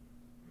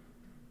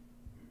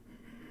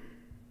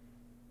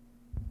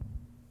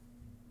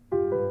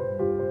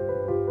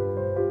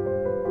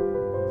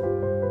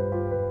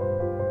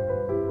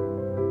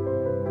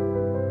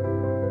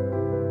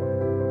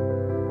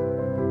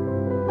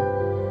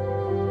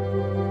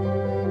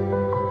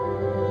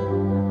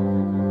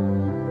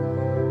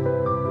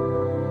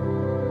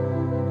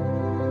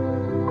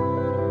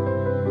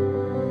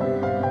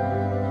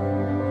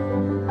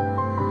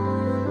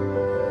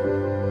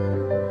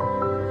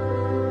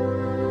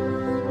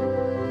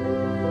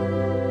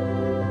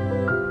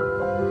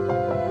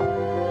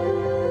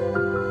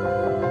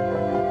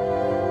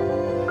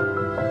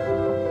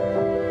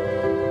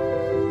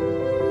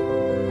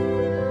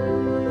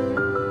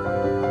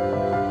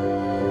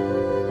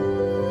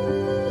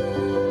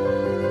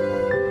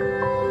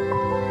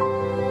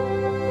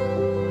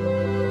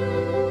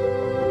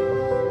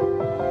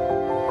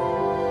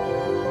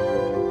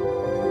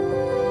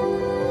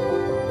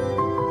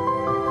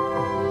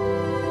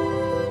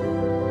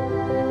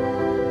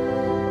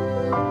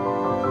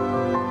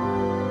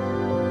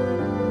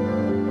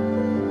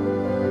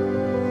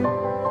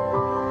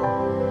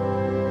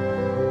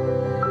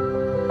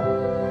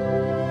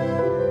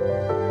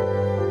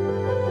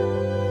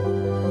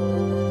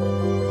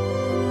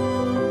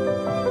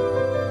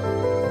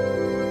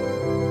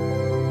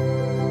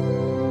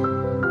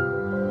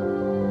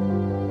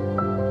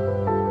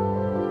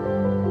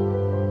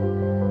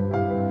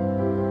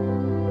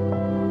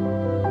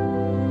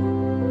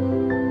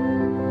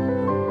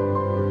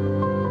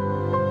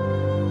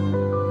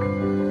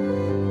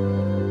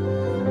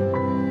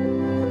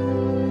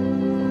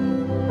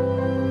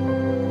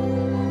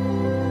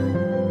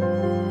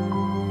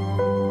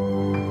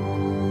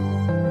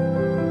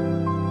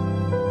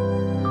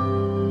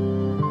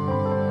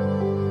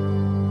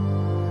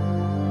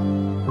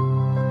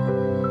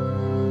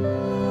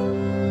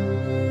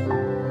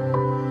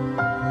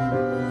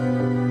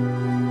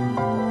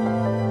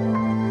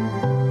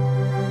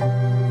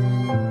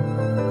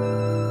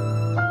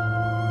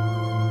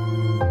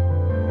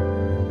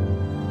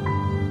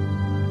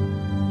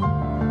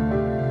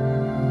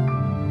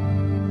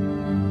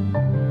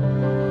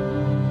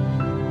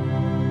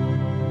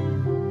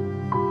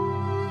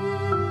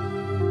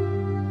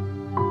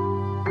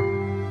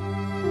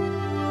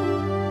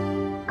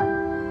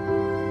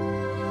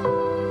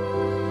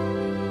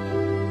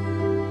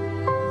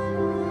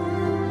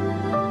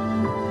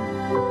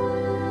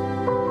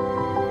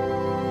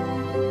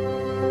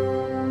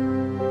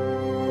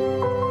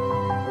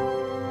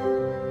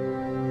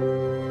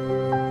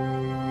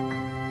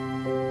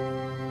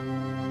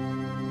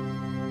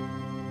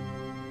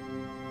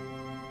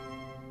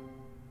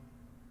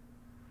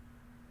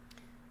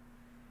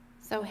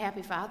 So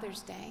happy Father's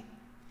Day.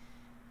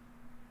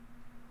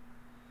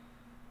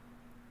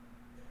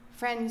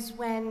 Friends,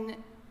 when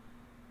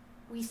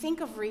we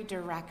think of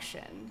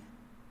redirection,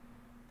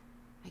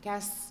 I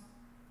guess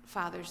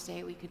Father's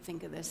Day, we could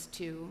think of this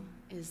too,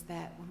 is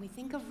that when we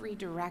think of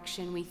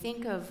redirection, we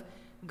think of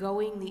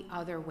going the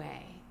other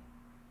way.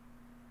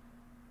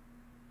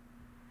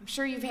 I'm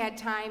sure you've had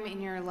time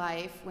in your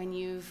life when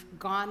you've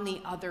gone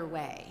the other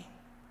way,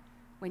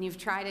 when you've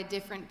tried a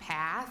different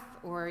path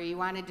or you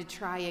wanted to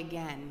try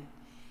again.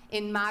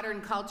 In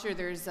modern culture,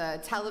 there's a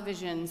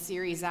television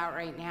series out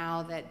right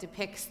now that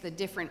depicts the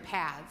different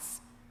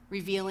paths,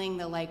 revealing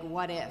the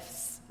what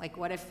ifs. Like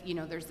what if,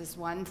 there's this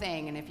one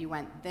thing and if you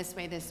went this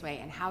way,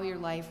 and how your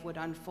life would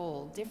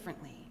unfold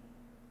differently.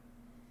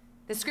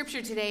 The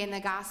scripture today in the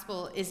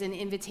gospel is an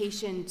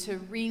invitation to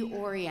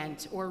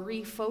reorient or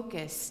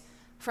refocus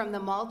from the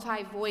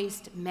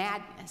multi-voiced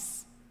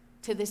madness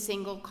to the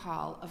single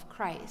call of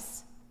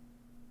Christ.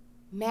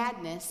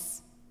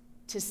 Madness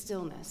to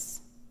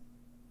stillness.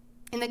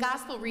 In the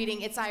gospel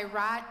reading, it's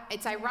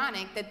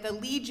ironic that the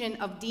legion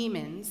of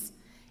demons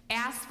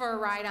asked for a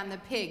ride on the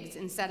pigs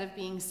instead of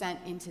being sent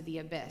into the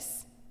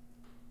abyss.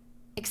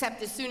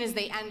 Except as soon as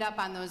they end up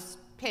on those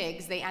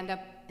pigs, they end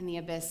up in the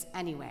abyss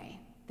anyway.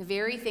 The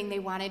very thing they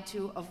wanted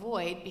to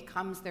avoid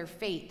becomes their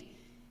fate,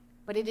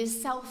 but it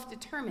is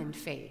self-determined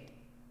fate.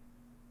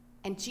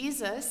 And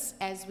Jesus,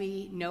 as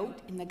we note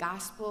in the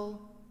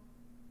gospel,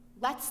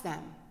 lets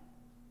them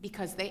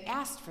because they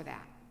asked for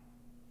that.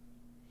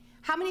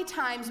 How many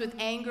times with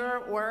anger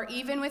or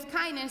even with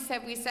kindness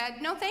have we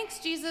said, "No thanks,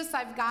 Jesus,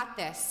 I've got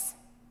this"?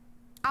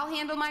 I'll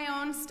handle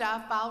my own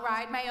stuff. I'll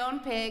ride my own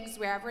pigs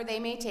wherever they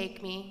may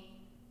take me.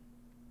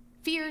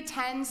 Fear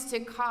tends to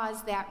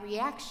cause that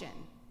reaction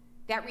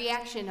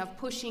of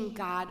pushing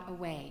God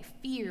away.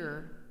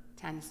 Fear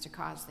tends to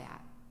cause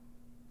that.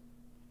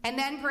 And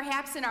then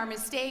perhaps in our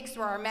mistakes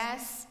or our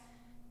mess,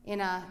 in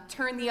a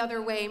turn the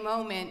other way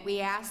moment, we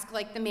ask,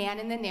 like the man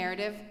in the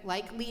narrative,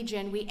 like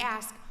Legion, we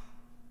ask,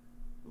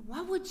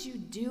 what would you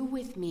do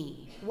with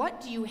me?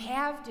 What do you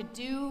have to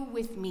do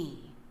with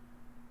me?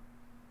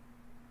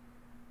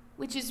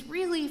 Which is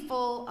really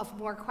full of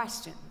more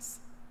questions.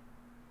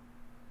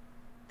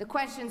 The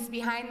questions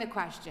behind the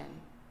question.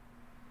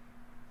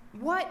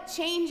 What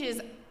changes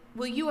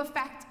will you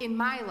affect in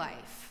my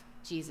life,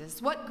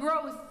 Jesus? What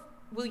growth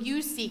will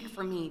you seek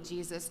from me,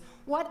 Jesus?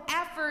 What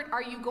effort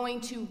are you going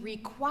to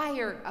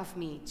require of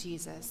me,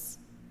 Jesus?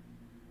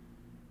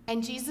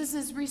 And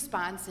Jesus'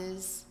 response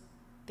is,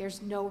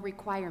 there's no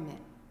requirement.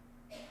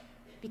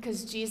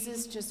 Because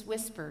Jesus just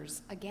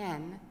whispers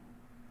again,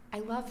 I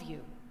love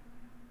you.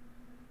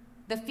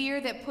 The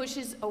fear that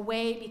pushes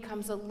away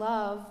becomes a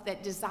love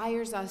that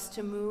desires us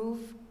to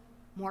move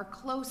more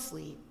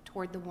closely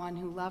toward the one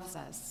who loves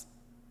us.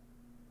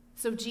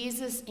 So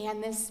Jesus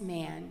and this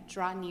man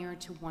draw near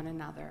to one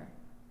another.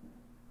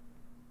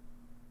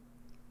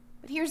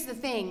 But here's the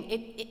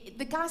thing,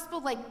 the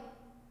gospel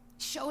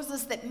shows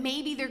us that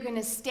maybe they're going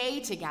to stay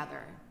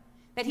together,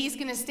 that he's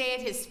going to stay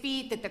at his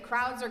feet, that the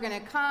crowds are going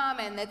to come,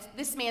 and that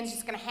this man's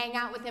just going to hang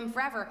out with him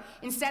forever,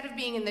 instead of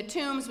being in the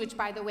tombs, which,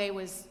 by the way,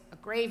 was a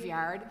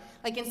graveyard.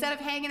 Instead of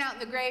hanging out in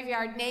the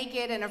graveyard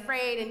naked and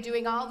afraid and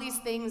doing all these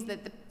things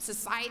that the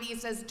society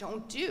says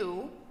don't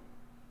do,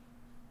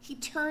 he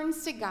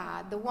turns to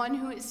God, the one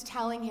who is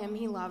telling him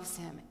he loves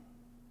him,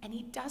 and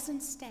he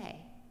doesn't stay.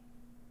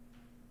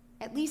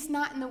 At least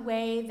not in the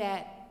way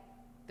that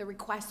the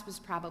request was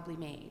probably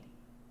made.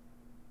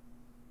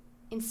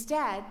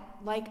 Instead,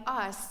 like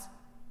us,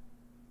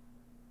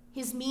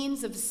 his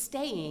means of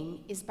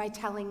staying is by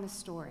telling the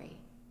story,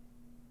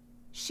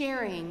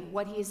 sharing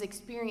what he has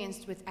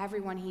experienced with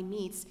everyone he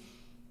meets.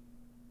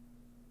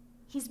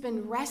 He's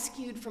been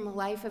rescued from a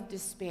life of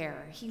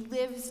despair. He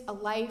lives a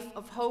life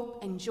of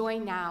hope and joy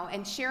now,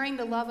 and sharing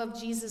the love of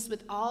Jesus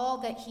with all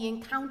that he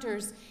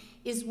encounters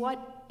is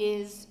what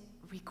is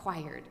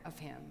required of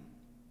him.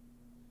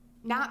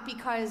 Not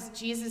because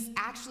Jesus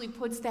actually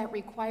puts that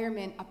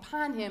requirement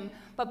upon him,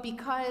 but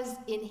because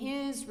in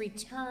his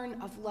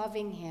return of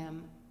loving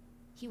him,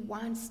 he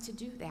wants to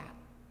do that.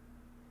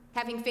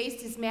 Having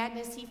faced his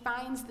madness, he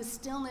finds the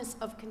stillness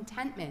of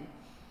contentment.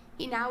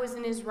 He now is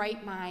in his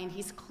right mind.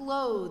 He's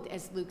clothed,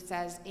 as Luke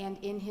says, and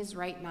in his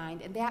right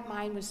mind. And that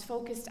mind was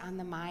focused on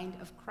the mind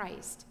of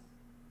Christ.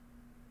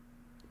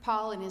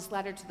 Paul, in his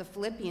letter to the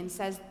Philippians,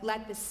 says,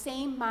 let the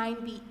same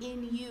mind be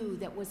in you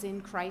that was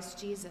in Christ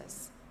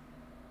Jesus.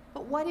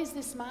 But what is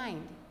this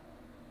mind?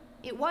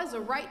 It was a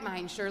right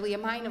mind, surely, a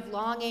mind of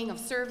longing, of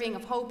serving,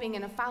 of hoping,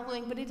 and of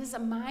following, but it is a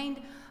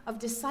mind of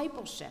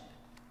discipleship.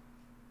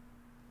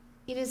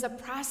 It is a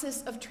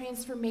process of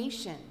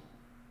transformation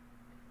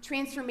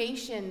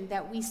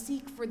that we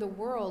seek for the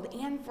world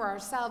and for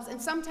ourselves.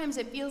 And sometimes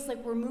it feels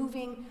like we're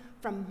moving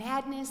from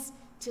madness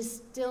to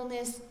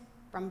stillness,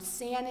 from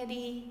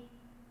sanity,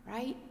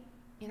 right,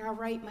 in our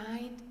right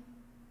mind.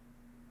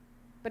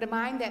 But a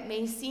mind that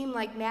may seem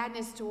like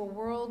madness to a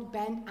world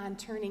bent on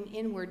turning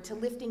inward, to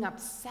lifting up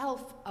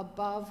self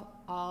above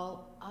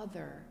all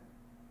other.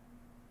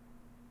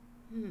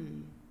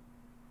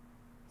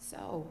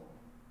 So,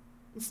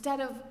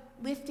 instead of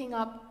lifting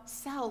up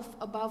self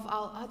above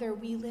all other,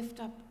 we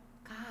lift up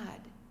God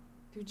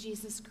through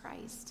Jesus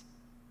Christ.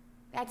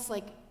 That's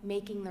like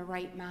making the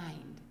right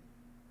mind.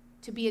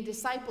 To be a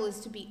disciple is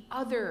to be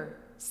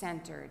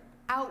other-centered,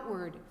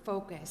 outward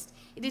focused.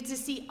 It is to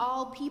see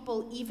all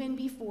people even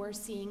before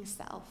seeing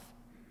self.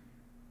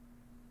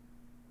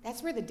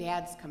 That's where the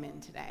dads come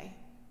in today.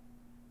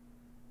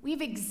 We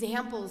have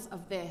examples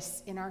of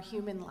this in our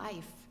human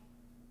life.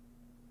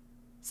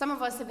 Some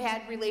of us have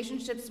had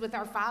relationships with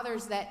our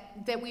fathers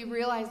that we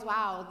realize,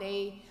 wow,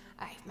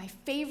 my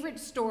favorite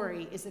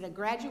story is at a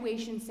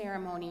graduation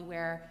ceremony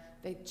where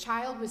the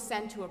child was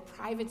sent to a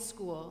private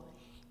school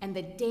and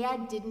the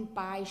dad didn't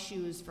buy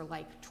shoes for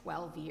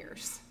 12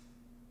 years.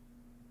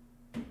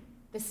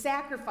 The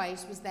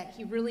sacrifice was that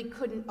he really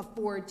couldn't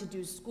afford to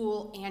do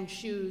school and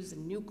shoes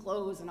and new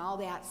clothes and all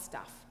that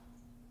stuff.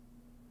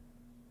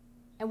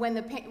 And when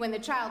the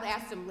child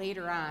asked him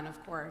later on,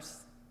 of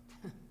course,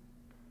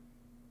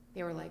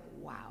 they were like,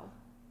 wow,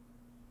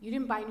 you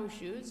didn't buy new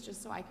shoes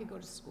just so I could go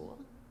to school?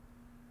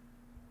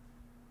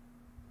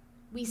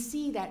 We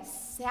see that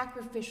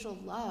sacrificial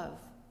love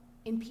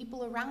in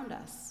people around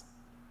us.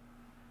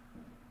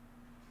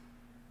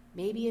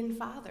 Maybe in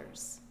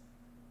fathers.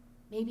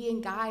 Maybe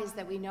in guys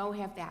that we know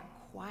have that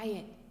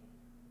quiet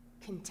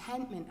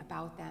contentment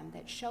about them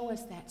that show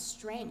us that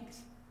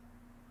strength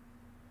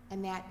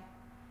and that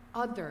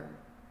other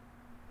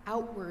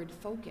outward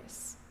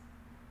focus.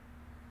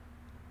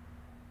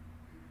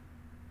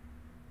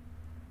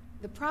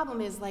 The problem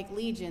is, like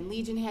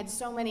Legion had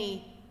so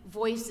many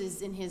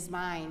voices in his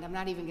mind. I'm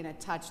not even going to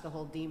touch the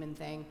whole demon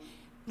thing.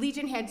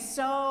 Legion had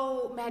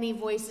so many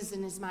voices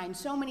in his mind,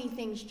 so many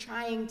things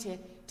trying to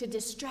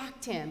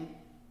distract him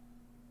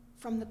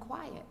from the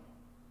quiet.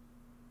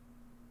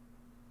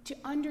 To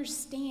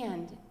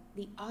understand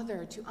the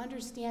other, to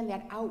understand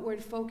that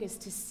outward focus,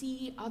 to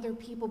see other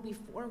people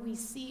before we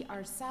see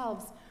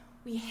ourselves,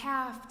 we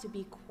have to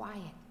be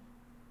quiet.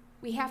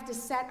 We have to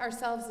set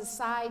ourselves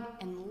aside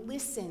and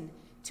listen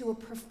to a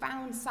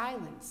profound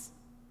silence.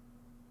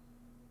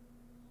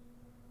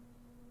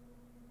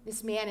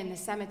 This man in the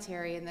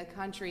cemetery in the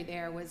country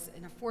there was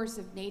a force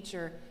of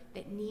nature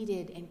that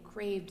needed and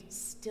craved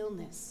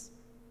stillness.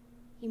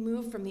 He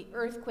moved from the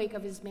earthquake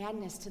of his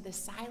madness to the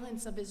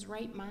silence of his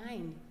right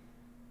mind,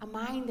 a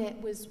mind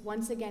that was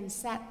once again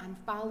set on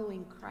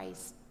following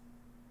Christ.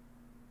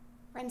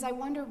 Friends, I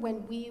wonder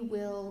when we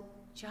will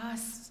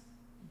just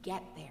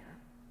get there.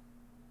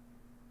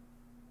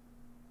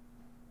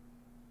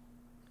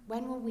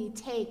 When will we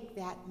take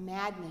that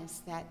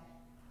madness,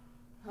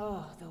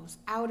 those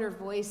outer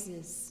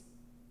voices,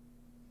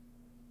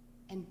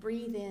 and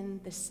breathe in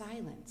the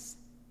silence?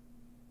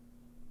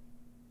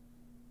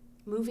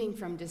 Moving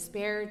from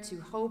despair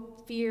to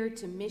hope, fear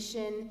to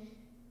mission,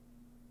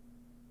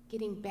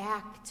 getting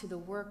back to the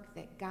work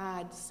that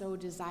God so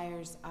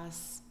desires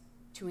us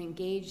to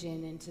engage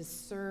in and to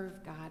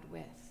serve God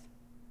with.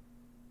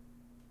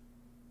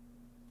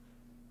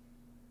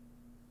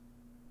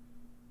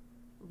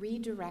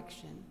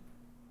 Redirection,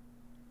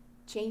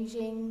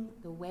 changing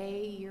the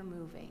way you're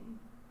moving.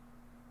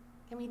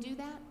 Can we do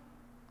that?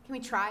 Can we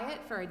try it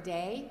for a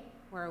day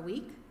or a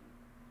week?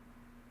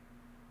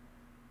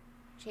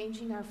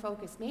 Changing our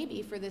focus,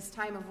 maybe for this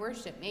time of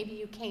worship. Maybe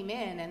you came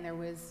in and there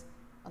was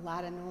a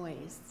lot of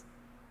noise.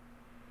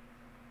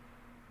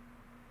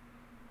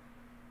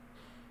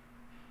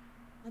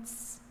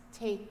 Let's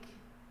take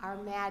our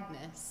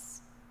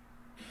madness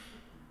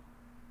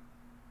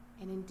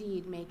and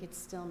indeed make it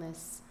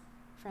stillness.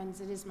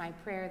 Friends, it is my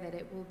prayer that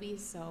it will be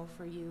so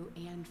for you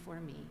and for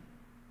me.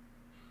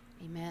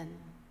 Amen.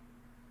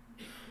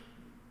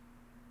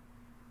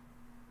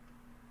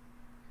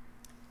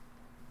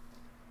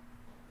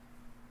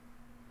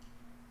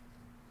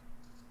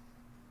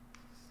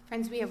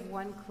 Friends, we have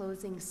one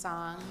closing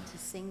song to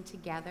sing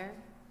together.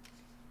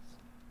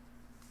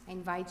 I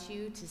invite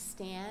you to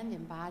stand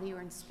in body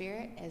or in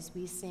spirit as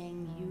we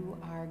sing, "You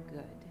Are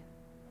Good."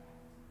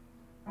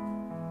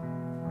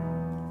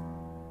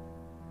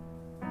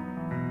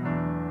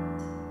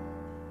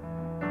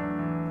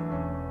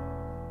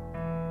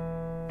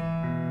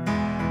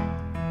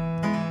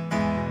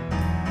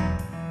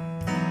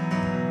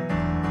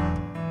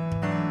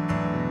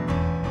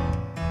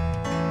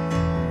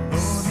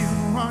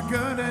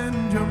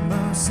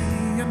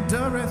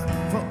 Endureth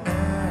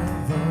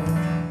forever.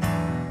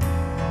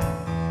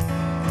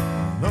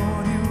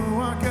 Lord, you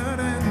are good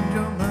and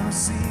your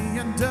mercy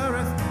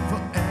endureth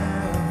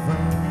forever.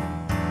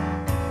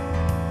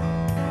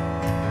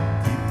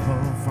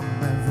 People from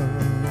every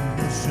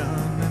nation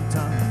and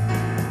tongue,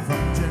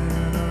 from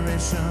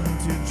generation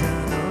to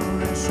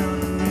generation,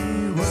 we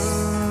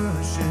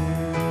worship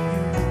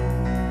you.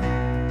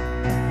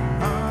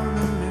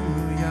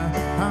 Hallelujah,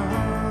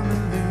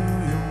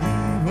 hallelujah, we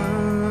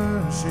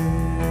worship.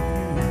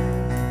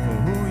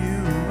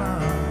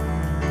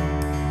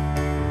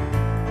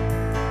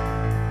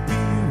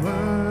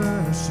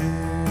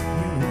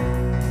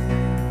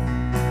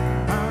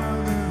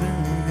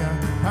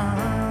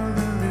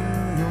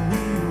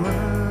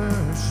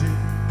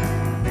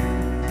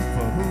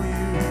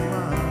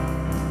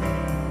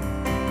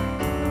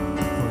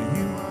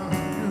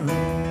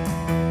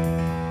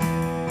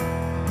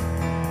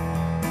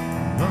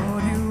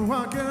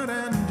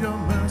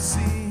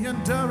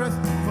 Endureth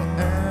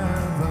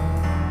forever.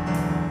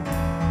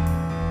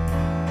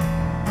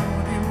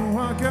 Lord, you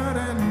are good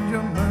and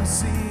your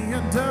mercy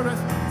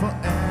endureth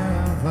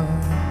forever.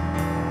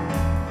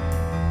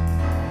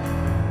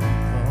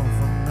 All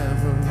from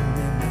every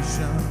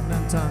nation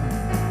and tongue,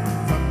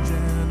 from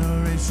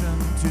generation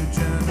to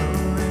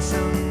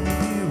generation,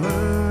 we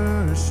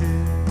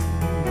worship.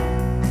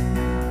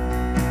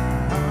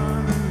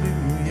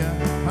 Hallelujah,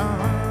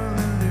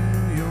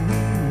 hallelujah,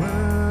 we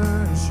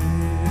worship.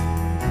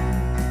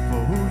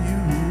 Who you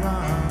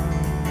are,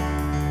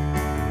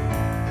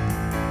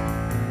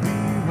 we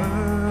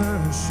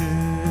worship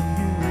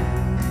you.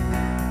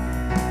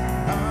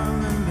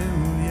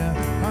 Hallelujah,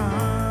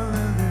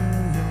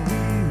 hallelujah,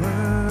 we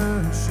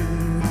worship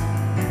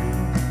you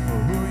for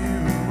who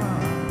you are.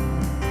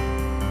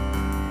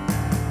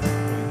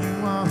 You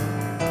are.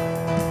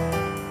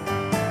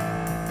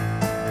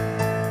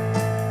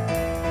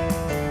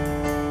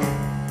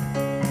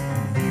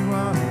 You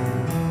are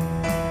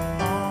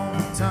all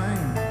the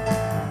time.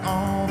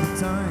 All the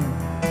time,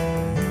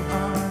 you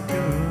are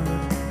good,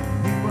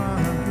 you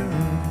are good.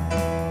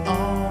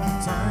 All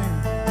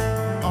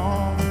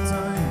the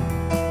time,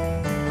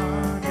 you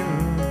are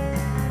good.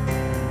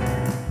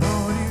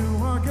 Lord, you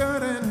are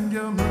good and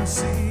your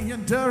mercy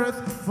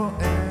endureth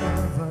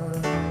forever.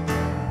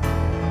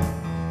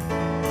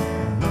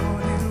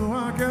 Lord, you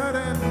are good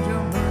and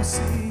your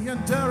mercy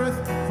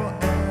endureth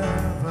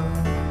forever.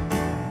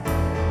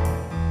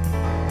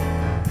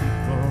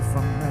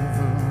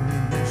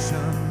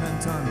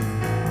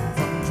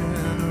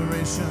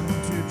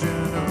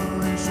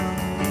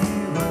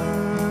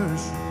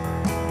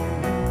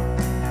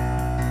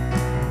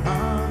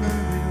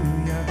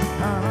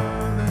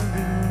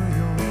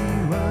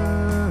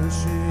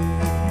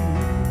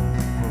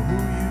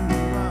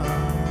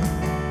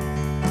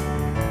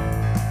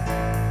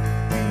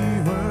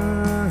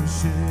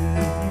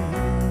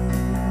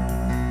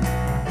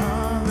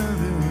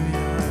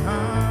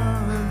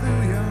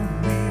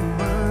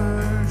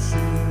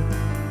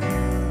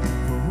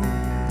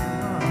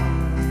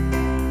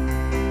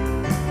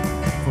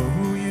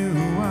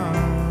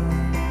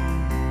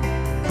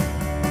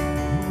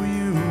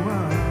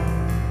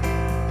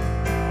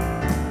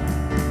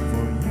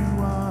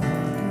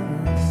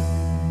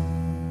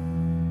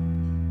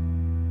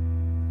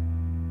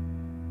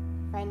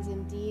 friends,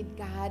 indeed,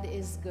 God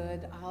is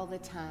good all the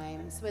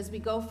time. So as we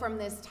go from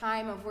this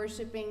time of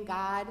worshiping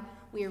God,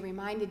 we are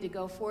reminded to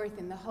go forth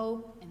in the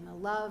hope and the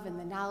love and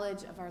the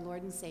knowledge of our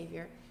Lord and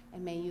Savior.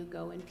 And may you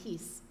go in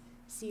peace.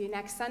 See you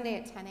next Sunday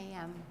at 10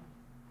 a.m.